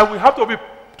ṣẹlẹ̀. I will have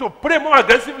to pray more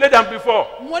aggressively than before.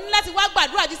 Mo ní láti wá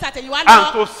gbàdúrà ju sàtẹ̀yìnwá lọ.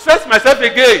 And to stress myself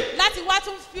again. Láti wá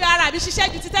tún fi ara mi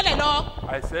ṣiṣẹ́ ju ti tẹ́lẹ̀ lọ.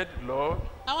 I said, Lord.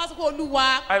 Àwọn sọ pé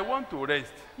Olúwa. I want to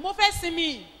rest. Mo fẹ́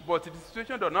sinmi. But the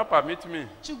situation does not permit me.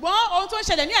 Ṣùgbọ́n ohun tó ń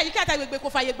ṣẹlẹ̀ ní àyíká àtàgbègbè kò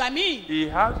fàyè gbà mí. He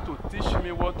has to teach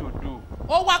me what to do.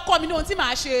 Ó wá kọ́ mi ní ohun tí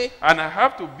màá ṣe. And I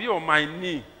have to be on my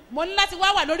knee. Mo ní láti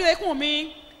wá wà lórí eékún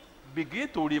mi. Begin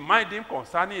to remind him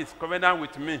concerning his covenant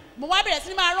with me. Mo wá bẹ̀rẹ̀ sí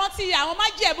ní máa rántí àwọn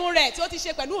májẹ̀mú rẹ̀ tí ó ti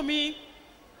ṣe pẹ̀lú mi.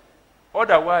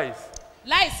 Otherwise,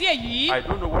 láìsí èyí. I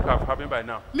don't know what have happened by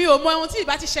now. Mi ò mọ ohun tí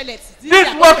ìbá ti ṣẹlẹ̀ sí.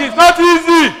 This work is not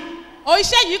easy.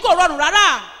 Iṣẹ́ yìí kò rọrùn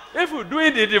rárá. If you do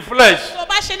it in the flesh. Tó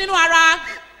bá ṣe nínú ara.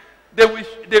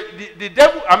 The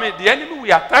devil, the enemy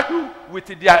will attack you with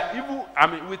their evil,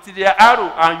 with their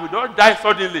arrow, and you don't die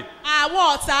suddenly.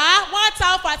 Àwọn ọ̀tá wọ́n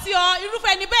ta ọfà tí ọ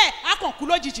irúfẹ́ ẹni bẹ́ẹ̀ á kàn kú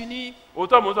lójijì ni.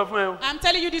 Òótọ́ mo sọ fún ẹ o. I'm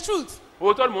telling you the truth.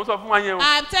 Òótọ́ mo sọ fún wa yẹn o.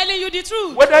 I'm telling you the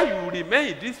truth. Whether you remain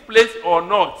in this place or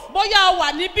not. Bóyá o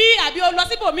wà níbí àbí o lọ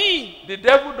síbòmíì. The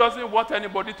devil doesn't want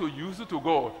anybody to use it to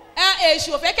God.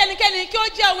 Èṣù ò fẹ́ kẹ́nikẹ́ni kí ó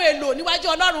jẹ́ ohun èlò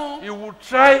níwájú Ọlọ́run. He will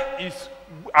try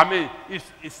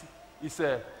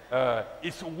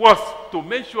it's worse to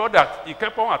make sure that he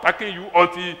kept on attacking you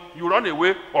until you run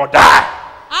away or die.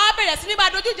 a bẹ̀rẹ̀ sí ní máa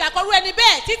dojú ìjà kọrú ẹni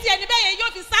bẹ́ẹ̀ títí ẹni bẹ́ẹ̀ yẹn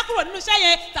yóò fi sá kúrò nínú iṣẹ́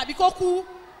yẹn tàbí kó kú.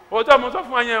 òótọ́ mo sọ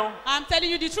fún wa yẹn o. I'm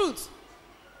telling you the truth.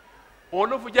 òun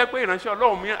ló fi jẹ́ pé ìránṣẹ́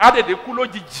ọlọ́run mi á dèdè kú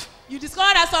lójijì. You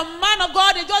discover that some man of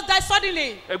God they just die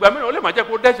suddenly. ẹgbẹ́ mìíràn ó lè má jẹ́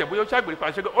kó dẹ́sẹ̀ bóyá ó ṣàgbèrè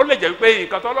pàṣẹ ó lè jẹ́ pé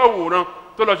nǹkan tó lọ́wọ́ òran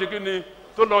tó lọ ṣe kí ni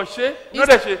tó lọ ṣe ló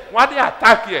dẹ̀ ṣe wọ́n á dé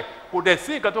àtáàkì ẹ̀ kò dẹ̀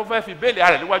sí nǹkan tó fẹ́ fi béèlì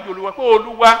ara rẹ̀ níwájú olúwa pé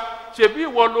olúwa ṣebí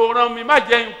ìwọ ló rán mi má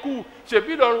jẹ́ n kú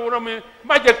ṣebí ìwọ ló rán mi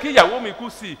má jẹ́ kí ìyàwó mi kú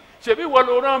sí ṣebí ìwọ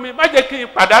ló rán mi má jẹ́ kí n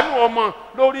pàdánù ọmọ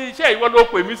lórí iṣẹ́ ìwọ ló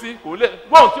pè mí sí kò lè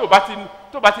gbọ́n tí ò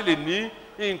bá ti lè ní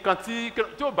nǹkan tí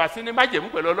ò bá sí ní májẹ̀mú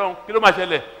pẹ̀lú ọlọ́run kí ló máa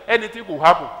ṣẹlẹ̀ ẹni tí kò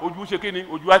hábù ojú ṣe kí ni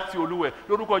ojú á ti olúwẹ̀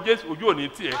lórúkọ jésù ojú ò ní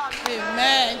tiẹ̀.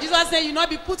 Amen. Jesus said you not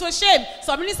be put to shame.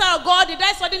 Some minister of God they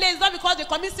die suddenly it's not because they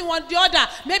commit sin one the other.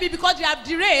 Maybe because they have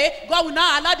delay God will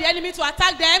not allow the enemy to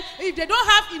attack them. If they don't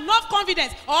have enough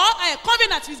confidence or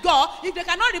covenant with God, if they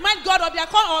cannot remind God of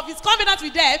his covenant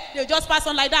with them, they will just pass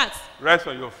on like that. Rest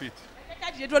on your feet.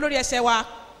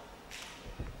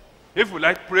 If you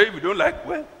like pray, if you don't like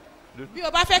well. Bí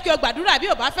o bá fẹ́ kí o gbàdúrà bí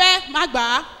o bá fẹ́ má gbà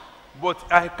á. But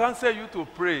I counsel you to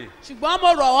pray. Ṣùgbọ́n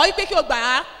mo rọ̀ ọ́ pé kí o gbà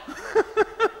á.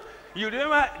 You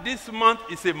remember this month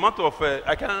is a month of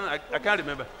I can't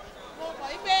remember. Mo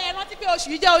mọ̀ pé ẹ rántí pé oṣù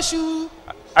yìí jẹ́ oṣù.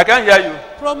 I can't hear you.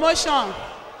 Promotion.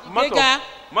 Ìgbéga.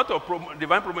 Month of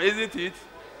divine promotion, isn't it?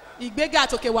 Ìgbéga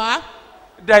àtòkè wá.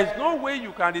 There is no way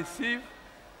you can receive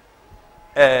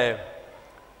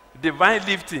divine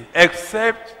lifting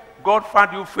except God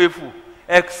found you faithful.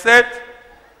 Except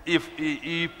if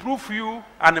he proved you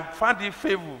and found you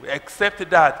faithful, accept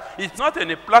that. It's not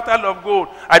in a platter of gold.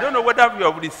 I don't know whether you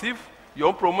have received your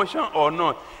own promotion or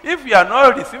not. If you are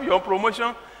not receiving your own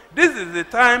promotion, this is the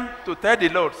time to tell the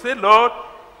Lord, say, Lord,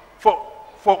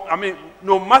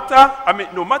 no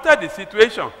matter the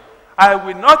situation, I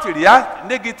will not react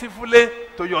negatively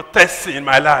to your testing in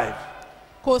my life.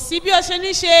 Kò sí bí o ṣe ní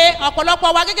ṣe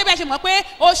ọ̀pọ̀lọpọ̀ wa gẹ́gẹ́ bí a ṣe mọ̀ pé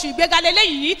oṣù ìgbéga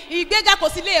lélẹ́yìí ìgbéga kò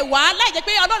sí lè wá láì jẹ́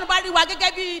pé Ọlọ́run bá rí wa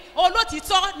gẹ́gẹ́ bí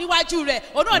olótìítọ́ níwájú rẹ̀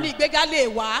òun náà ni ìgbéga lè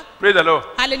wá. Praise the Lord.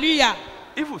 Hallelujah.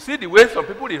 If you see the way some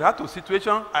people react to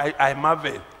situation, I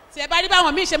marvel. Tí ẹ bá rí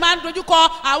báwọn míì ṣe máa ń dojúkọ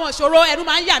àwọn ìṣòro ẹ̀rù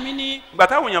máa ń yà mí ni. Ìgbà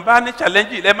táwọn èèyàn bá ní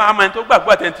challenge ilẹ̀ máa mọ ẹni tó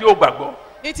gbàgbọ́ àti ẹni tí ò gbàgbọ́.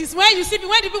 It is when you see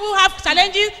when the people have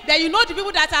challenges then you know the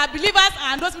people that are believers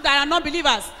and those people that are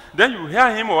non-believers. Then you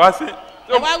hear him or her say.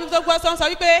 Ẹ̀wá wí tó gbọ́ sọ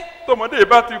wípé. Tọmọdé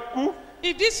bá ti kú.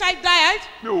 If this child died.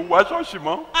 Mi ò wá ṣọ́ọ̀ṣì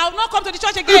mọ́. I will not come to the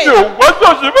church again. Mi ò wá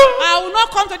ṣọ́ọ̀ṣì mọ́. I will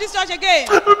not come to this church again.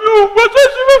 Mi ò wá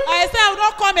ṣọ́ọ̀ṣì mọ́. I say I will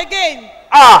not come again.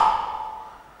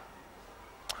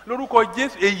 Lórúkọ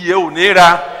Jésù èyí ẹ ò ní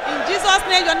ra. In Jesus'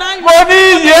 name your name. Mo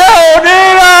ní ìyè ò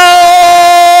ní ra.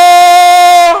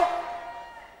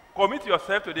 Commit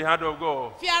yourself to the hand of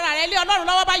God. Fi ara rẹ lé Ọlọ́run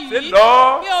lọ́wọ́ báyìí. Say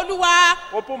Lord. Bí Olúwa.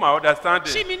 Open my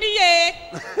understanding. Ṣí mi níyè.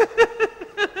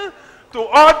 To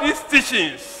all these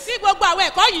teachings. Sí gbogbo àwọn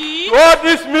ẹ̀kọ́ yìí. To all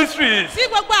these mysteries. Sí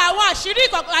gbogbo àwọn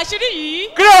àṣírí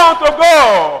yìí. Clear unto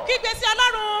God. Kígbe sí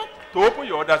Ọlọ́run. To open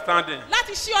your understanding.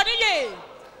 Láti ṣí ọ níyè.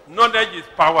 Knowledge is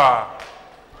power.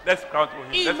 Let's count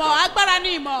on him. Ìmọ̀ agbára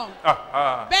ni ìmọ̀.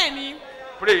 Bẹ́ẹ̀ ni.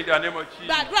 Pray in the name of Jesus.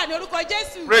 Gbàdúrà ní orúkọ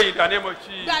Jésù. Pray in the name of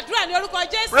Jesus. Gbàdúrà ní orúkọ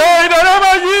Jésù. Pray in the name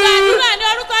of Jesus. Gbàdúrà ní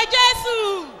orúkọ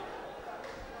Jésù.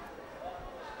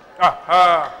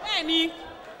 Bẹ́ẹ̀ ni.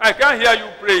 I can't hear you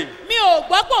praying. Mi ò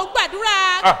gbọ́ pé ò ń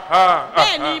gbàdúrà.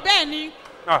 Bẹ́ẹ̀ ni bẹ́ẹ̀ ni.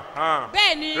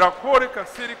 Bẹ́ẹ̀ ni. Rakori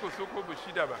kasiri kosoko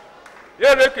bushidaba.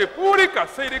 Ereke puri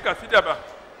kasiri kasidaba.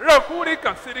 Rakuri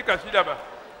kasiri kasidaba.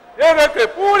 Ereke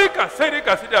puri kasiri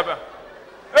kasidaba.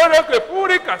 Ereke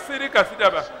puri kasiri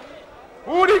kasidaba.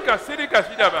 Puri kasiri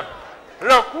kasidaba.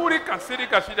 Rakuri kasiri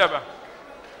kasidaba.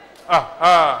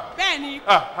 Bẹ́ẹ̀ni.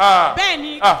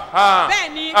 Bẹ́ẹ̀ni. Bẹ́ẹ̀ni.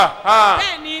 Bẹ́ẹ̀ni.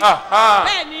 Bẹ́ẹ̀ni.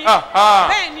 Bẹ́ẹ̀ni. Bẹ́ẹ̀ni.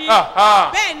 Bẹ́ẹ̀ni.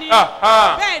 Bẹ́ẹ̀ni. Bẹ́ẹ̀ni.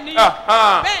 Bẹ́ẹ̀ni.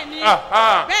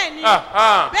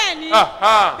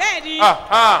 Bẹ́ẹ̀ni.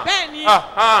 Bẹ́ẹ̀ni.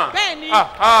 Bẹ́ẹ̀ni.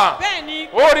 Bẹ́ẹ̀ni.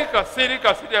 Ori kasiri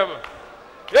kasidaba.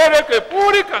 Ereke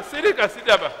puri kasiri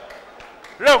kasidaba.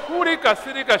 Rakuri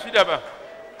kasiri kasidaba.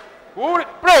 Pray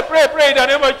in the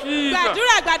name of Jesus.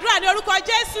 Gbàdúrà ní orúkọ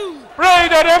Jésù. Pray in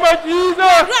the name of Jesus.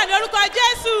 Gbàdúrà ní orúkọ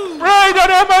Jésù. Pray in the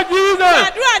name of Jesus.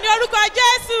 Gbàdúrà ní orúkọ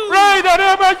Jésù. Pray in the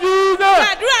name of Jesus.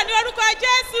 Gbàdúrà ní orúkọ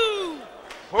Jésù.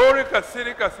 Puri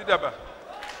kasiri kasidaba.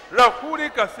 Rakuri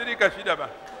kasiri kasidaba.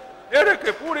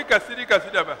 Ereke puri kasiri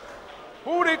kasidaba.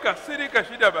 Puri kasiri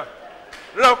kasidaba.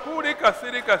 Rakuri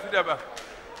kasiri kasidaba.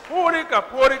 Puri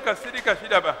kasiri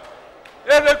kasidaba.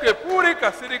 Ereke puri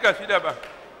kasiri kasidaba.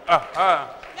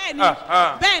 Bẹ́ẹ̀ni.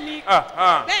 Bẹ́ẹ̀ni. Bẹ́ẹ̀ni.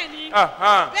 Bẹ́ẹ̀ni.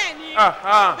 Bẹ́ẹ̀ni. Bẹ́ẹ̀ni.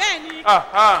 Bẹ́ẹ̀ni.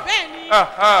 Bẹ́ẹ̀ni.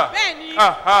 Bẹ́ẹ̀ni. Bẹ́ẹ̀ni.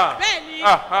 Bẹ́ẹ̀ni.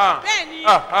 Bẹ́ẹ̀ni.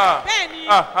 aha, bẹ́ẹ̀ni,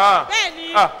 aha, bẹ́ẹ̀ni,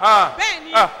 aha,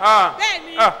 bẹ́ẹ̀ni, aha,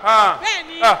 bẹ́ẹ̀ni, aha,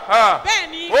 bẹ́ẹ̀ni, aha.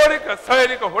 bẹ́ẹ̀ni. Horika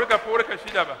sairika horika purika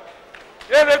shidaba.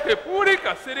 Ereke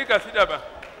purika sirika sidaba.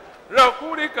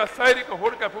 Rakurika sairika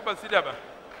horika pupa sidaba.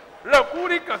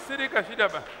 Rakurika sirika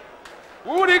shidaba.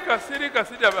 Urika sirika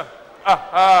sidaba.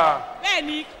 Aha,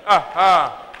 Bẹ́ẹ̀ni,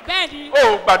 aha. bẹ́ẹ̀ni.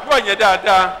 O gbàdúrà yẹn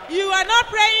dáadáa. You are not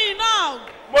praying enough.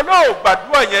 Mo náà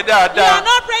gbàdúrà yẹn You are dáadáa.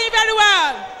 not praying very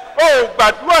well. O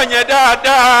gbàdúrà yẹn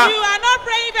dáadáa. You are not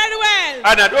praying very well.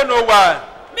 And I don't know why.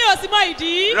 Mi ò sì mọ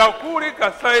ìdí.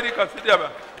 Rakurika sairika sidaba.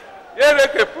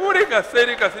 Ereke purika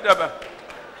sirika sidaba.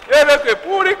 Ereke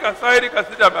purika sairika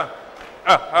sidaba.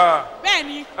 Aha,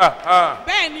 Bẹ́ẹ̀ni, aha,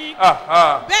 bẹ́ẹ̀ni,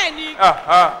 aha, bẹ́ẹ̀ni,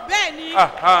 aha, bẹ́ẹ̀ni,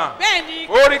 aha. bẹ́ẹ̀ni.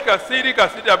 Orika sirika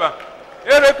sidaba.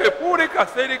 Ereke purika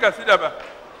sirika sidaba.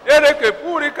 Ereke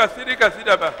purika sirika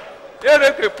sidaba.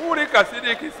 Ereke purika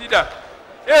sirika sida.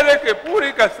 Ereke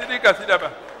purika sirika sidaba.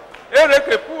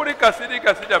 Ereke purika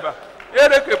sirika sidaba.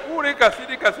 Ereke purika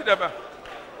sirika sidaba.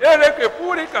 Ereke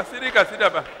purika sirika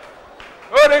sidaba.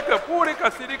 Oreke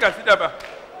purika sirika sidaba.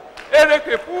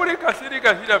 Ereke purika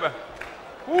sirika sidaba.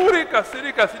 Purika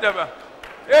sirika sidaba.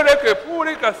 Ereke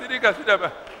purika sirika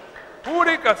sidaba.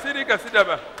 Purika sirika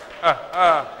sidaba.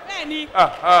 Aha. Bẹ́ẹ̀ni,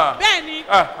 Aha. bẹ́ẹ̀ni,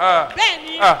 Aha.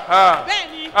 bẹ́ẹ̀ni, Aha.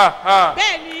 bẹ́ẹ̀ni, Aha.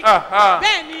 bẹ́ẹ̀ni, Aha.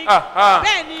 bẹ́ẹ̀ni, Aha.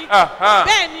 bẹ́ẹ̀ni, Aha.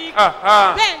 bẹ́ẹ̀ni, Aha.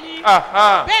 bẹ́ẹ̀ni,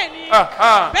 Aha. bẹ́ẹ̀ni,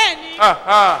 Aha. bẹ́ẹ̀ni,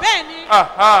 Aha. bẹ́ẹ̀ni,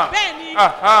 Aha. bẹ́ẹ̀ni,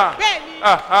 Aha. bẹ́ẹ̀ni,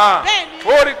 Aha. bẹ́ẹ̀ni.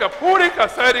 Purika purika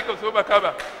sirika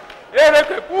subakaba.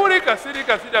 Ereke purika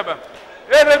sirika sidaba.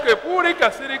 Ereke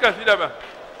purika sirika sidaba.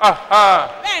 Aha.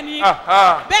 Bẹ́ẹ̀ni,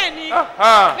 Aha. bẹ́ẹ̀ni,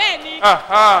 Aha. bẹ́ẹ̀ni,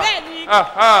 Aha. bẹ́ẹ̀ni,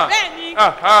 Aha. bẹ́ẹ̀ni,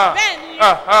 Aha. bẹ́ẹ̀ni,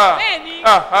 Aha. bẹ́ẹ̀ni,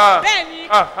 Aha.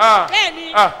 bẹ́ẹ̀ni, Aha.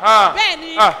 bẹ́ẹ̀ni, Aha.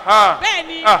 bẹ́ẹ̀ni, Aha.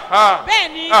 bẹ́ẹ̀ni, Aha.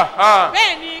 bẹ́ẹ̀ni, Aha.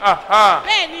 bẹ́ẹ̀ni, Aha.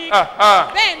 bẹ́ẹ̀ni, Aha.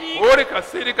 bẹ́ẹ̀ni. Purika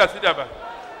sirika sidaba.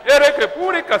 Ereke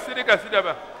purika sirika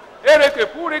sidaba. Ereke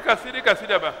purika sirika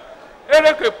sidaba.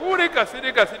 Ereke purika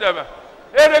sirika sidaba.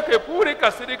 Ereke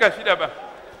purika sirika sidaba.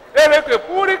 Ereke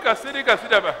purika sirika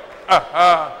sidaba.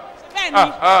 Aha. Bẹ́ẹ̀ni,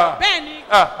 Aha. bẹ́ẹ̀ni,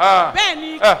 Aha.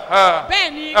 bẹ́ẹ̀ni, Aha.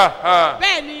 bẹ́ẹ̀ni, Aha.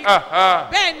 bẹ́ẹ̀ni, Aha.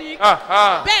 bẹ́ẹ̀ni,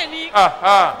 Aha. bẹ́ẹ̀ni,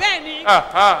 Aha. bẹ́ẹ̀ni,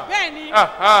 Aha. bẹ́ẹ̀ni,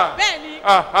 Aha. bẹ́ẹ̀ni,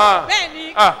 Aha.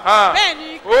 bẹ́ẹ̀ni, Aha.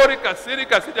 bẹ́ẹ̀ni. Purika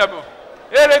sirika sidaba.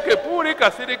 Ereke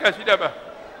purika sirika sidaba.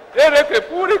 Ereke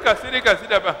purika sirika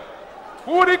sidaba.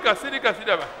 Purika sirika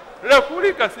sidaba. La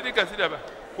purika sirika sidaba.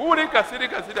 Purika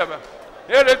sirika sidaba.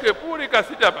 Ereke purika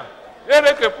sidaba.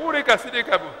 Ereke purika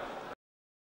sirika bu.